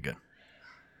it. It's pretty good.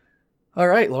 All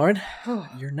right, Lauren,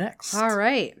 you're next. All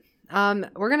right.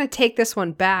 We're going to take this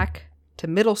one back to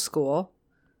middle school.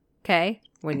 Okay?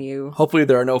 When you... Hopefully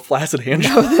there are no flaccid hand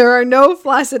No, jobs. there are no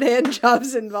flaccid hand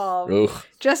jobs involved. Ugh,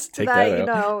 Just take that, that you out.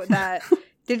 know, that...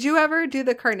 Did you ever do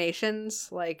the carnations?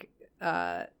 Like,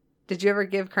 did you ever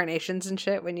give carnations and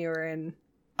shit when you were in...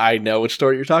 I know which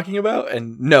story you're talking about,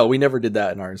 and no, we never did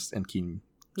that in ours in Keen.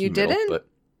 You Middle, didn't? But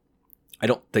I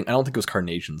don't think it was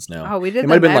carnations. No. Oh, we did. It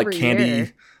might have been like every candy,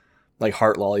 year. like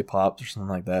heart lollipops or something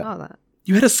like that. Oh, that.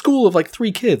 You had a school of like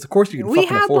 3 kids. Of course you can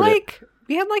fucking afford it.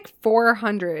 We had like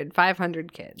 400,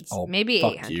 500 kids. Oh, Maybe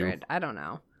fuck 800. you. I don't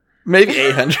know. Maybe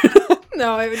 800.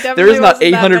 No, it definitely There is not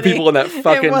wasn't that 800 many. people in that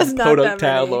fucking It was not Podunk that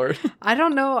town, many. Lord. I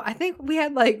don't know. I think we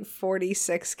had like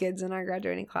 46 kids in our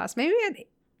graduating class. Maybe we had...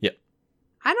 Yep.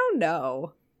 I don't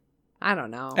know.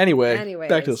 Anyway,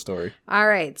 back to the story. All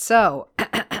right, so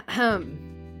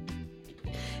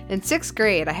in 6th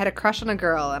grade, I had a crush on a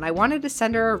girl and I wanted to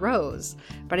send her a rose,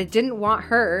 but I didn't want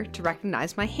her to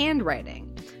recognize my handwriting.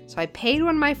 So I paid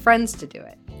one of my friends to do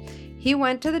it. He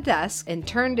went to the desk and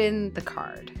turned in the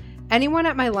card. Anyone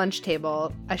at my lunch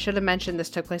table, I should have mentioned this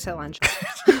took place at lunch.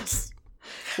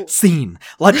 Scene,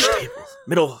 lunch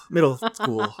table, middle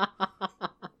school.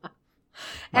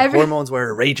 My hormones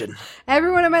were raging.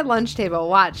 Everyone at my lunch table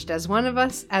watched as one of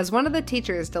the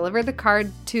teachers delivered the card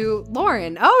to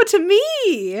Lauren. Oh, to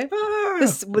me!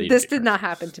 This did not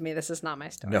happen to me. This is not my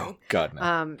story. No, God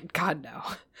no. God no.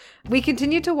 We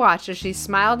continued to watch as she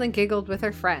smiled and giggled with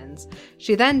her friends.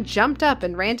 She then jumped up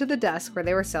and ran to the desk where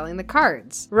they were selling the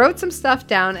cards, wrote some stuff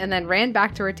down, and then ran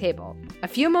back to her table. A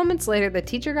few moments later, the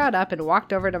teacher got up and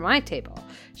walked over to my table.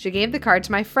 She gave the card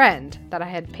to my friend that I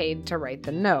had paid to write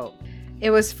the note. It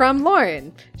was from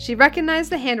Lauren. She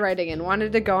recognized the handwriting and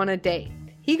wanted to go on a date.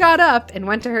 He got up and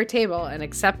went to her table and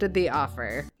accepted the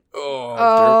offer.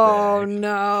 Oh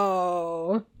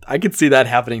no. I could see that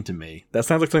happening to me. That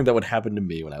sounds like something that would happen to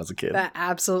me when I was a kid. That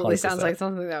absolutely 100%. sounds like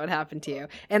something that would happen to you.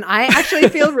 And I actually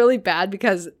feel really bad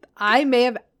because I may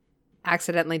have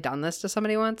accidentally done this to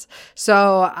somebody once.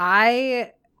 So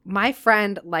my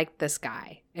friend liked this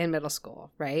guy in middle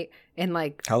school, right? In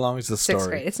like how long is this 6th story?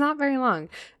 grade. It's not very long.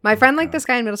 My friend liked this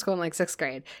guy in middle school in like 6th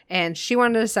grade, and she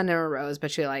wanted to send him a rose,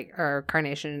 but she or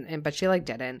carnation, but she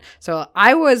didn't. So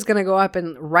I was gonna go up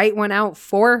and write one out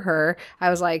for her. I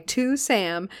was like, to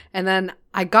Sam, and then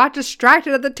I got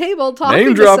distracted at the table talking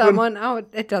Name to dropping. someone. Oh,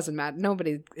 it doesn't matter.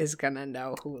 Nobody is gonna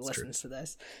know who listens to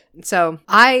this. So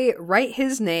I write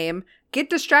his name, get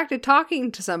distracted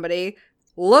talking to somebody,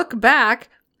 look back,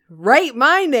 write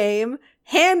my name,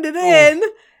 hand it in.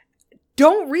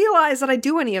 Don't realize that I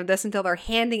do any of this until they're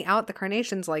handing out the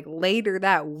carnations like later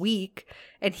that week.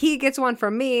 And he gets one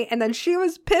from me. And then she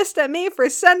was pissed at me for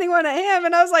sending one to him.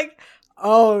 And I was like,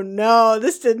 oh no,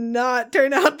 this did not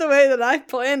turn out the way that I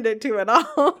planned it to at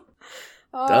all.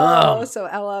 Oh, Dumb. So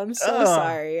Ella, I'm so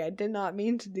sorry. I did not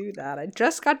mean to do that. I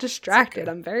just got distracted.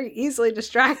 I'm very easily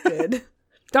distracted.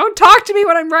 Don't talk to me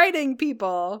when I'm writing,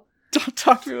 people. Don't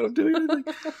talk to me when I'm doing anything.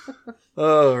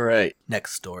 All right.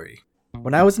 Next story.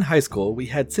 When I was in high school, we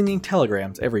had singing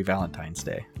telegrams every Valentine's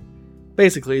Day.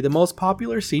 Basically, the most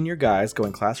popular senior guys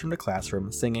going classroom to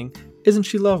classroom singing, "Isn't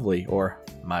She Lovely?" or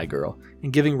 "My Girl,"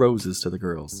 and giving roses to the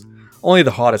girls. Only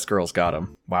the hottest girls got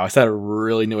them. Wow, I sounded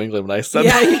really New England when I said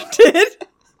Yeah, that. you did.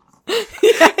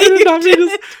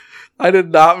 I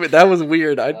did not. That was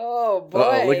weird. Oh,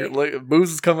 boy. Look,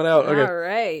 booze is coming out. Okay. All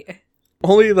right.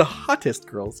 Only the hottest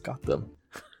girls got them.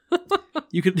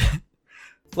 You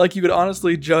could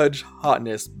honestly judge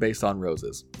hotness based on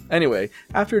roses. Anyway,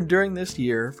 after enduring this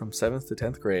year from 7th to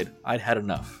 10th grade, I'd had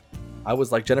enough. I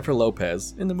was like Jennifer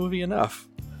Lopez in the movie Enough.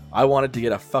 I wanted to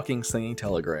get a fucking singing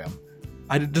telegram.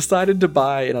 I decided to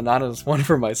buy an anonymous one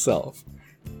for myself.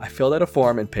 I filled out a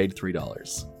form and paid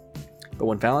 $3. But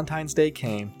when Valentine's Day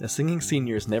came, the singing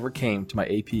seniors never came to my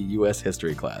AP US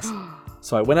history class.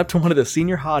 So I went up to one of the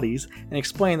senior hotties and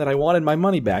explained that I wanted my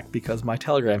money back because my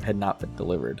telegram had not been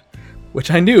delivered. Which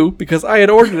I knew because I had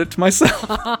ordered it to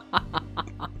myself.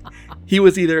 He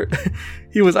was either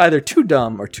too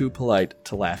dumb or too polite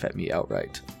to laugh at me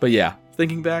outright. But yeah,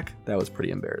 thinking back, that was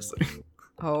pretty embarrassing.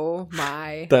 Oh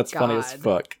my That's God. funny as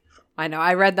fuck. I know.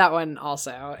 I read that one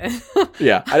also.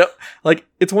 Yeah, I don't like.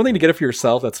 It's one thing to get it for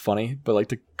yourself. That's funny, but like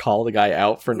to call the guy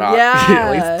out for not. Yeah.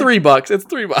 Like, it's $3. It's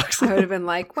 $3. I would have been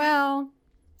like, well,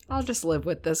 I'll just live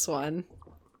with this one.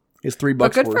 It's $3.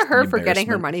 But good worse for her than for getting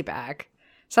her embarrassment. money back.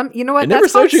 You know what? I never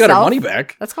said she got her money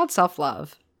back. That's called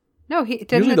self-love. No, he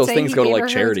didn't. Usually it those say things he go to gave like her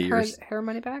charity her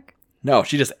money back. No,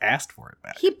 she just asked for it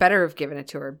back. He better have given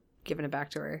it back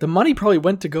to her. The money probably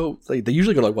went to go. Like, they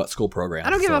usually go to like what school programs. I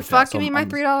don't give a like fuck. So Give me my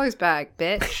 $3 back,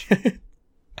 bitch.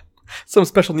 Some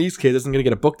special needs kid isn't gonna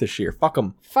get a book this year. Fuck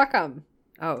them. Fuck them.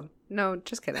 Oh no,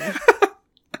 just kidding.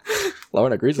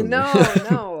 Lauren agrees with me.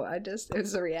 No. It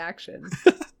was a reaction.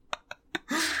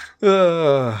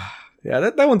 Yeah,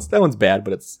 that one's bad,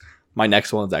 but it's my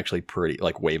next one's actually pretty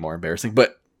like way more embarrassing.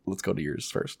 But let's go to yours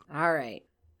first. All right.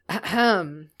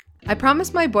 I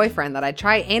promised my boyfriend that I'd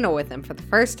try anal with him for the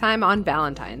first time on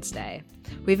Valentine's Day.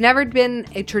 We've never been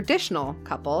a traditional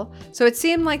couple, so it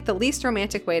seemed like the least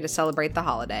romantic way to celebrate the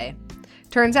holiday.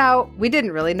 Turns out, we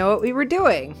didn't really know what we were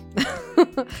doing.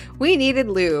 We needed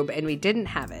lube, and we didn't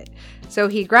have it. So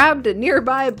he grabbed a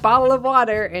nearby bottle of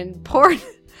water and poured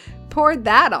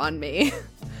that on me.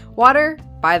 Water,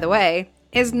 by the way,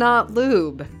 is not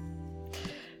lube.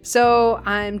 So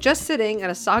I'm just sitting in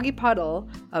a soggy puddle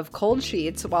of cold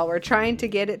sheets while we're trying to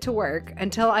get it to work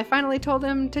until I finally told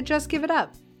him to just give it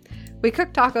up. We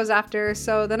cooked tacos after,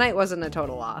 so the night wasn't a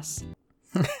total loss.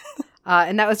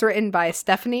 And that was written by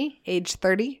Stephanie, age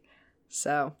 30.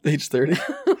 So age 30.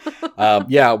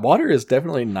 Yeah, water is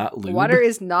definitely not lube. Water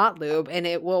is not lube, and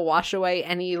it will wash away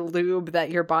any lube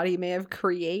that your body may have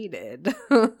created.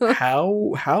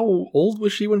 How old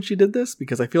was she when she did this?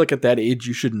 Because I feel like at that age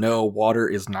you should know water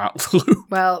is not lube.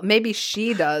 Well, maybe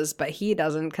she does, but he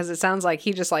doesn't, because it sounds like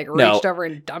he just like reached over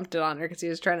and dumped it on her because he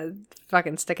was trying to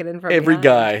fucking stick it in from every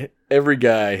behind. Every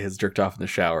guy has jerked off in the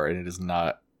shower, and it is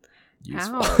not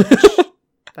useful. Ouch.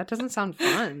 That doesn't sound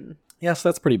fun. Yes,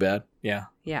 that's pretty bad. Yeah.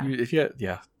 Yeah.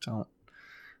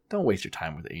 Don't waste your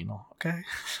time with anal, okay?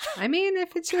 I mean,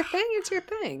 if it's your thing, it's your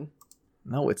thing.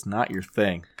 No, it's not your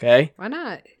thing, okay? Why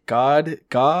not?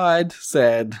 God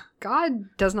said.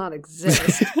 God does not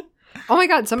exist. Oh my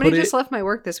God, somebody just left my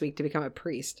work this week to become a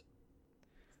priest.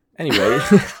 Anyway,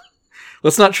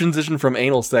 let's not transition from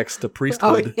anal sex to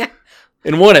priesthood. Oh, yeah.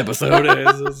 In one episode.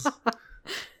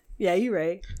 Yeah, you're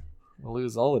right. We'll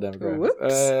lose all the demographics.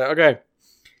 Whoops. Okay.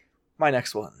 My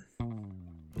next one.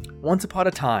 Once upon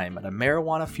a time, at a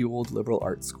marijuana-fueled liberal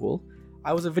arts school,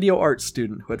 I was a video arts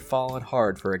student who had fallen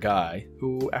hard for a guy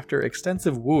who, after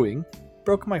extensive wooing,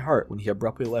 broke my heart when he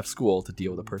abruptly left school to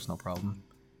deal with a personal problem.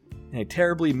 In a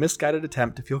terribly misguided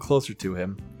attempt to feel closer to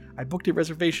him, I booked a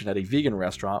reservation at a vegan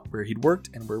restaurant where he'd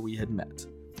worked and where we had met.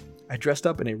 I dressed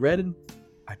up in red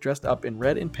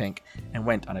and pink and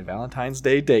went on a Valentine's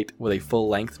Day date with a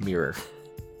full-length mirror.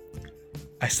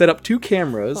 I set up 2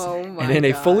 cameras and in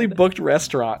a fully booked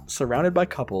restaurant surrounded by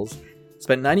couples,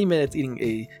 spent 90 minutes eating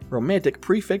a romantic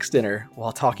prefix dinner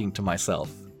while talking to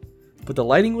myself. But the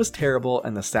lighting was terrible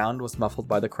and the sound was muffled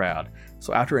by the crowd,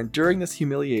 so after enduring this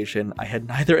humiliation, I had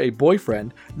neither a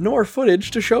boyfriend nor footage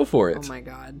to show for it. Oh my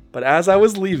God. But as I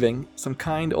was leaving, some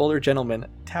kind older gentleman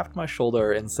tapped my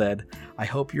shoulder and said, "I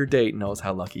hope your date knows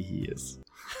how lucky he is."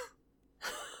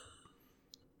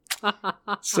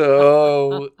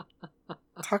 So,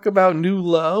 talk about new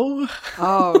low.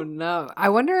 Oh no. I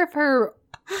wonder if her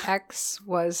ex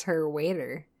was her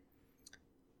waiter.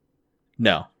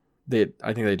 No.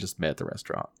 I think they just met at the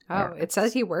restaurant. Oh, it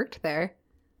says he worked there.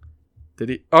 Did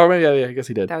he? Oh, maybe, yeah, I guess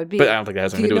he did. That would be. But I don't think that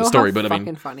has anything to do with the story. But I mean,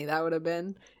 fucking funny that would have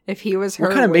been if he was her.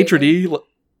 What kind of waiter.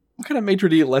 maitre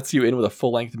d' lets you in with a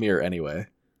full length mirror anyway?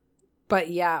 But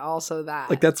yeah, also that.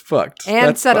 Like that's fucked. And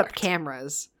that's set fucked. up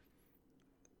cameras.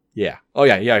 Yeah. Oh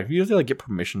yeah. You have to like get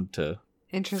permission to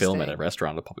Interesting. film at a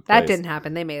restaurant, a public That place. didn't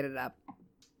happen. They made it up.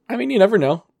 I mean, you never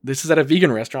know. This is at a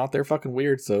vegan restaurant. They're fucking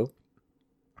weird. So.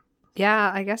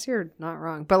 Yeah, I guess you're not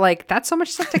wrong. But like that's so much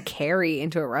stuff to carry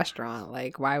into a restaurant.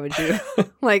 Like why would you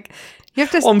like you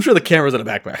have to Well, I'm sure the camera's in a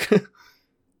backpack.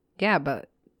 Yeah, but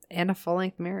and a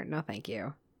full-length mirror? No, thank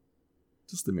you.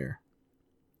 Just the mirror.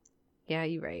 Yeah,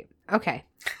 you're right. Okay.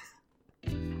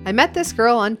 I met this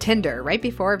girl on Tinder right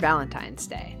before Valentine's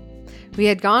Day. We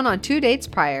had gone on 2 dates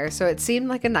prior, so it seemed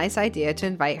like a nice idea to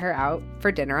invite her out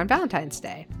for dinner on Valentine's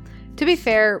Day. To be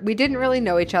fair, we didn't really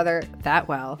know each other that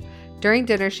well. During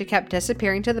dinner, she kept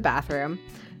disappearing to the bathroom.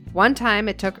 One time,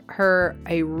 it took her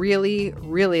a really,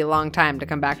 really long time to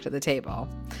come back to the table.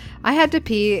 I had to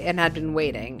pee and had been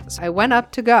waiting, so I went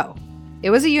up to go. It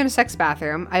was a unisex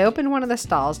bathroom. I opened one of the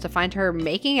stalls to find her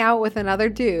making out with another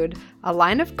dude, a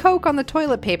line of Coke on the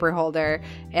toilet paper holder,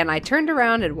 and I turned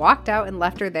around and walked out and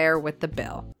left her there with the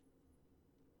bill.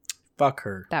 Fuck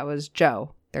her. That was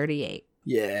Joe, 38.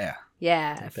 Yeah.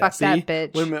 Yeah, fuck that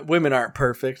bitch. Women aren't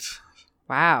perfect.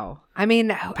 Wow. I mean,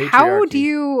 how do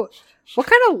you... What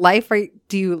kind of life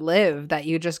do you live that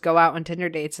you just go out on Tinder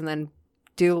dates and then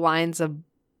do lines of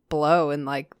blow in,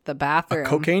 like, the bathroom? A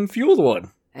cocaine-fueled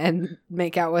one. and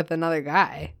make out with another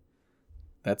guy.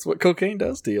 That's what cocaine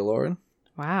does to you, Lauren.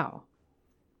 Wow.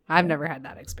 I've never had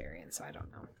that experience, so I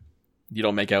don't know. You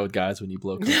don't make out with guys when you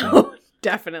blow cocaine? No,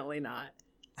 definitely not.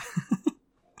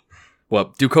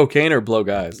 Well, do cocaine or blow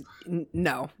guys?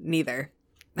 No, neither.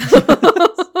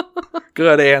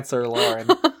 Good answer, Lauren.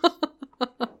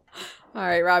 All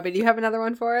right, Robbie, do you have another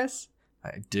one for us?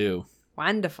 I do.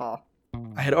 Wonderful.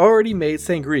 I had already made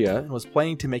sangria and was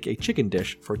planning to make a chicken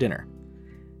dish for dinner.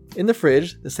 In the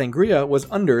fridge, the sangria was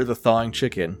under the thawing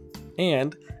chicken,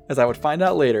 and, as I would find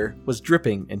out later, was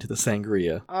dripping into the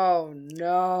sangria. Oh,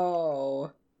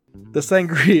 no. The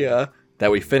sangria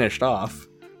that we finished off,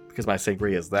 because my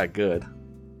sangria is that good.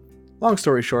 Long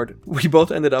story short, we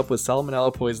both ended up with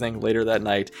salmonella poisoning later that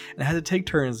night and had to take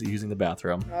turns using the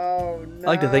bathroom. Oh, no.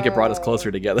 I like to think it brought us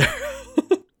closer together.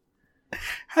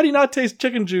 How do you not taste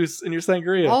chicken juice in your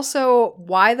sangria? Also,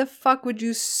 why the fuck would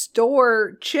you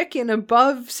store chicken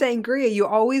above sangria? You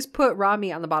always put raw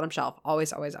meat on the bottom shelf.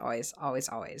 Always, always, always, always,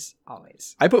 always,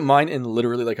 always. I put mine in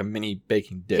literally like a mini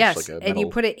baking dish. Yes, like a and metal... you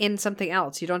put it in something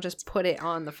else. You don't just put it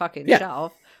on the fucking Yeah.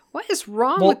 shelf. What is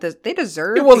wrong with this? They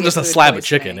deserve It wasn't to just get a food slab of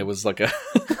poisoning. chicken. It was like a...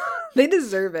 They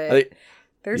deserve it.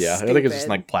 They're yeah, stupid. I think it's just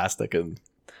like plastic and...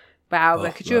 Wow, Ugh,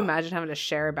 but could you ugh. imagine having to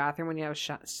share a bathroom when you have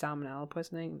salmonella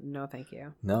poisoning? No, thank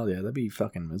you. No, yeah, that'd be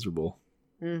fucking miserable.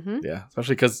 Mm-hmm. Yeah,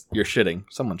 especially because you're shitting.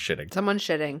 Someone's shitting. Someone's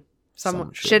shitting.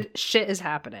 Someone's shitting. Shit is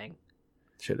happening.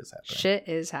 Shit is happening. Shit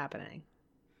is happening.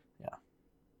 Yeah.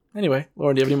 Anyway,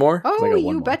 Lauren, do you have any more? 'Cause I Oh, got one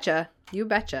you more. betcha. You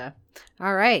betcha.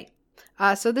 All right.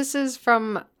 So this is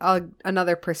from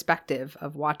another perspective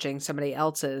of watching somebody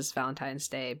else's Valentine's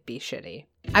Day be shitty.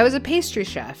 I was a pastry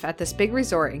chef at this big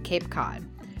resort in Cape Cod.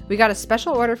 We got a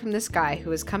special order from this guy who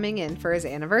was coming in for his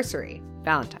anniversary,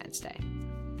 Valentine's Day.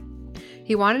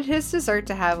 He wanted his dessert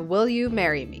to have "Will you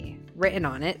marry me" written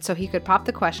on it so he could pop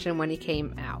the question when he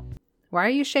came out. Why are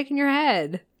you shaking your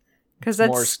head? Because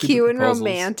More that's stupid cute and proposals.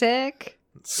 romantic.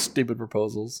 Stupid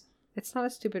proposals. It's not a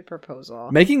stupid proposal.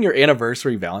 Making your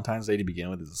anniversary Valentine's Day to begin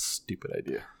with is a stupid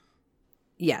idea.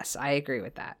 Yes, I agree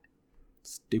with that.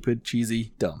 Stupid,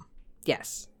 cheesy, dumb.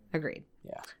 Yes, agreed.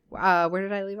 Yeah. Where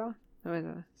did I leave off?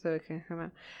 So okay,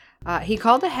 come on. He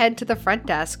called ahead to the front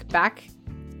desk, back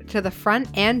to the front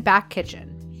and back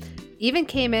kitchen. Even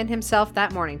came in himself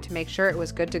that morning to make sure it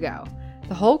was good to go.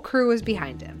 The whole crew was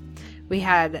behind him. We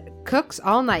had cooks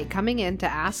all night coming in to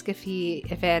ask if it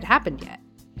had happened yet.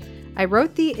 I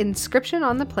wrote the inscription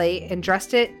on the plate and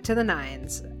dressed it to the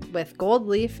nines with gold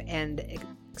leaf and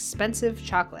expensive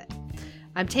chocolate.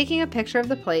 I'm taking a picture of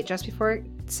the plate just before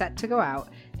it's set to go out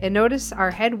and notice our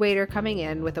head waiter coming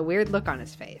in with a weird look on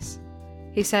his face.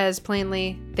 He says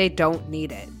plainly, "They don't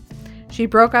need it." She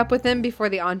broke up with him before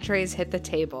the entrees hit the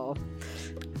table.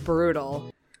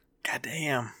 Brutal. God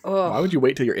damn. Ugh. Why would you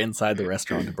wait till you're inside the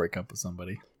restaurant to break up with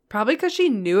somebody? Probably because she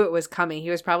knew it was coming. He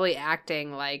was probably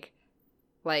acting like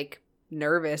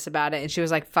nervous about it, and she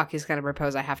was like, "Fuck, he's gonna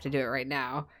propose. I have to do it right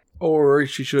now." Or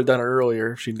she should have done it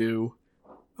earlier if she knew,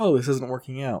 oh, this isn't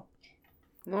working out.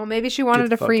 Well, maybe she wanted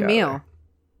the a fuck free outta meal. there.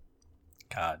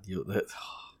 God,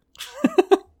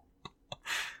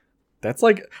 that's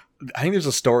like, I think there's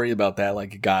a story about that.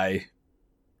 Like a guy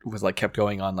was like kept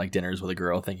going on like dinners with a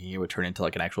girl, thinking it would turn into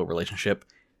like an actual relationship,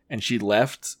 and she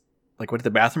left, like went to the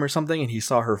bathroom or something, and he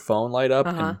saw her phone light up,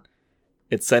 and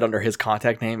it said under his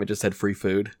contact name, it just said free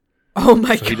food. Oh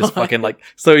my So god! he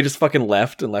just fucking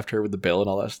left and left her with the bill and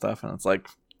all that stuff, and it's like,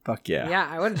 fuck yeah. Yeah,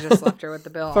 I would have just left her with the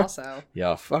bill. Fuck. Also,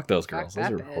 Yeah, fuck those Fuck girls.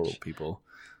 that Those are bitch. horrible people.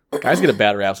 Guys get a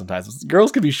bad rap sometimes.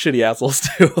 Girls can be shitty assholes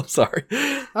too. I'm sorry.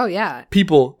 oh yeah,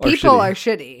 People are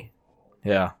shitty.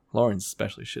 Yeah, Lauren's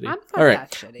especially shitty. I'm not All right,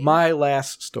 that shitty. my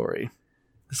last story.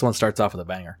 This one starts off with a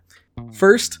banger.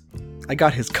 First, I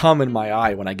got his cum in my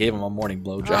eye when I gave him a morning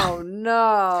blowjob. Oh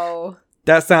no!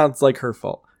 That sounds like her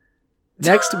fault.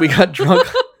 Next, we got drunk.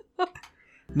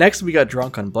 Next, we got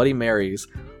drunk on Bloody Marys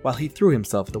while he threw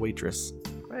himself at the waitress.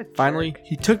 What a Finally, jerk.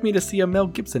 he took me to see a Mel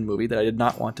Gibson movie that I did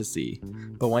not want to see,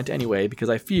 but went anyway because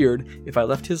I feared if I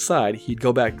left his side, he'd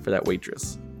go back for that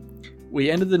waitress.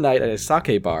 We ended the night at a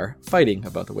sake bar, fighting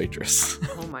about the waitress.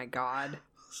 Oh my god!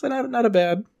 So not a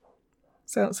bad,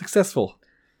 sounds successful.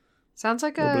 Sounds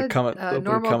like Little bit a, of cum- a little bit of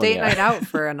normal cum in date the night eye. out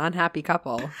for an unhappy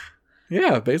couple.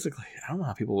 Yeah, basically. I don't know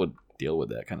how people would deal with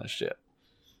that kind of shit.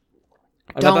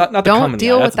 Not the cum Don't in the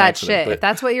deal eye, with that's an that accident, shit. but- If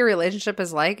that's what your relationship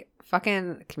is like,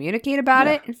 fucking communicate about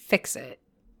Yeah. it and fix it.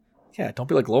 Yeah, don't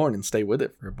be like Lauren and stay with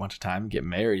it for a bunch of time, get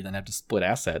married, then have to split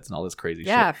assets and all this crazy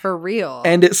Yeah, shit. for real.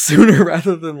 End it sooner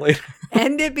rather than later.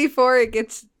 End it before it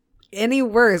gets any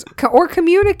worse. Or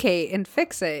communicate and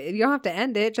fix it. You don't have to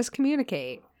end it, just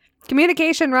communicate.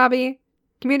 Communication, Robbie.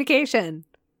 Communication.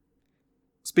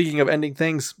 speaking of ending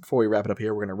things, before we wrap it up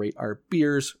here, we're going to rate our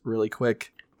beers really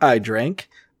quick. I drank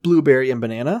Blueberry and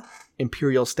Banana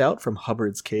Imperial Stout from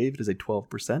Hubbard's Cave. It is a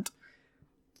 12%.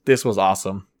 This was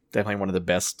awesome. Definitely one of the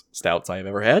best stouts I have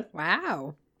ever had.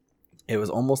 Wow. It was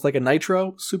almost like a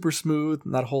nitro, super smooth,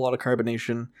 not a whole lot of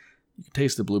carbonation. You can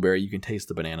taste the blueberry, you can taste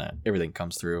the banana. Everything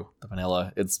comes through. The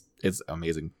vanilla, it's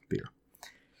amazing beer.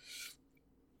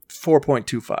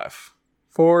 4.25.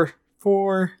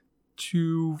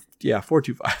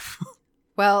 4.25.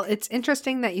 Well, it's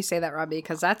interesting that you say that, Robbie,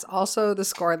 because that's also the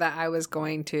score that I was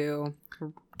going to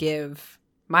give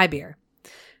my beer.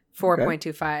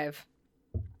 4.25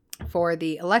 for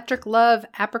the Electric Love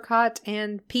Apricot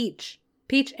and Peach.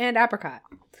 Peach and Apricot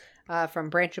from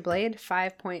Branch of Blade,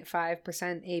 5.5%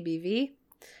 ABV.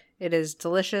 It is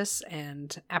delicious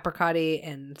and apricot-y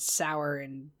and sour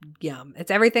and yum.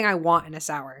 It's everything I want in a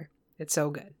sour. It's so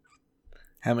good.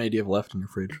 How many do you have left in your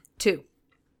fridge? 2.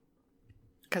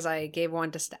 Because I gave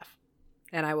one to Steph.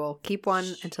 And I will keep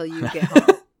one until you get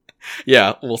home.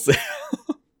 Yeah, we'll see.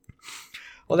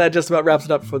 Well, that just about wraps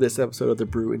it up for this episode of the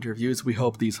Brew Interviews. We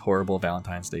hope these horrible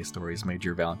Valentine's Day stories made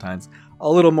your Valentine's a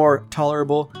little more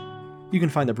tolerable. You can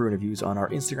find the Brew Interviews on our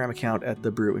Instagram account at The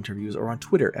Brew Interviews or on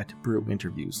Twitter at Brew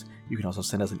Interviews. You can also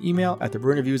send us an email at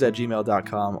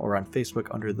thebrewinterviews@gmail.com or on Facebook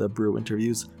under The Brew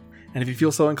Interviews. And if you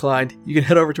feel so inclined, you can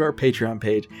head over to our Patreon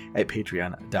page at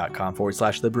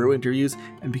patreon.com/The Brew Interviews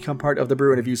and become part of the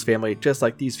Brew Interviews family, just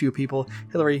like these few people: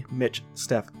 Hillary, Mitch,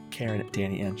 Steph, Karen,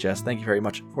 Danny, and Jess. Thank you very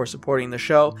much for supporting the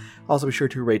show. Also, be sure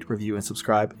to rate, review, and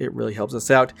subscribe. It really helps us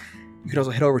out. You can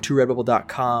also head over to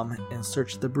redbubble.com and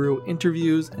search The Brew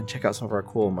Interviews and check out some of our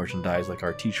cool merchandise like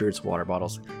our t-shirts, water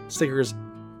bottles, stickers,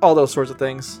 all those sorts of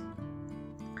things.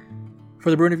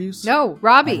 For the Brew Interviews? No,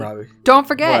 Robbie. Don't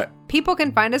forget, What? People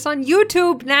can find us on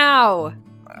YouTube now.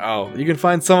 Oh, you can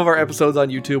find some of our episodes on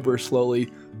YouTube. We're slowly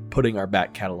putting our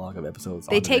back catalog of episodes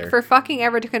on They take there. for fucking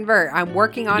ever to convert. I'm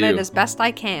working on it as best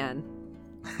I can.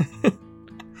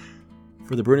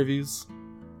 For the Brew Interviews,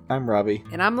 I'm Robbie.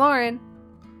 And I'm Lauren.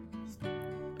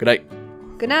 Good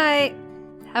night. Good night.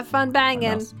 Have fun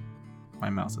banging. My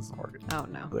mouse isn't working. Oh,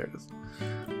 no. There it is.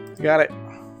 Got it.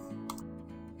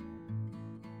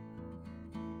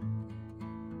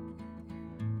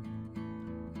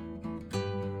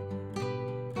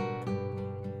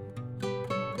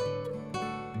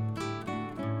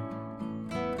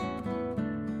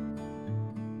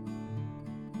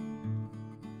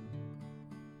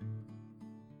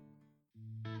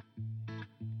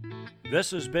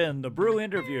 This has been The Brew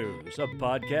Interviews, a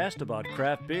podcast about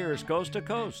craft beers coast to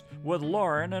coast with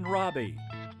Lauren and Robbie.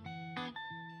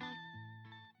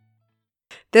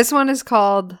 This one is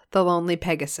called The Lonely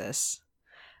Pegasus.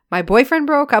 My boyfriend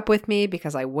broke up with me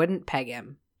because I wouldn't peg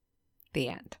him. The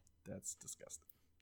end. That's disgusting.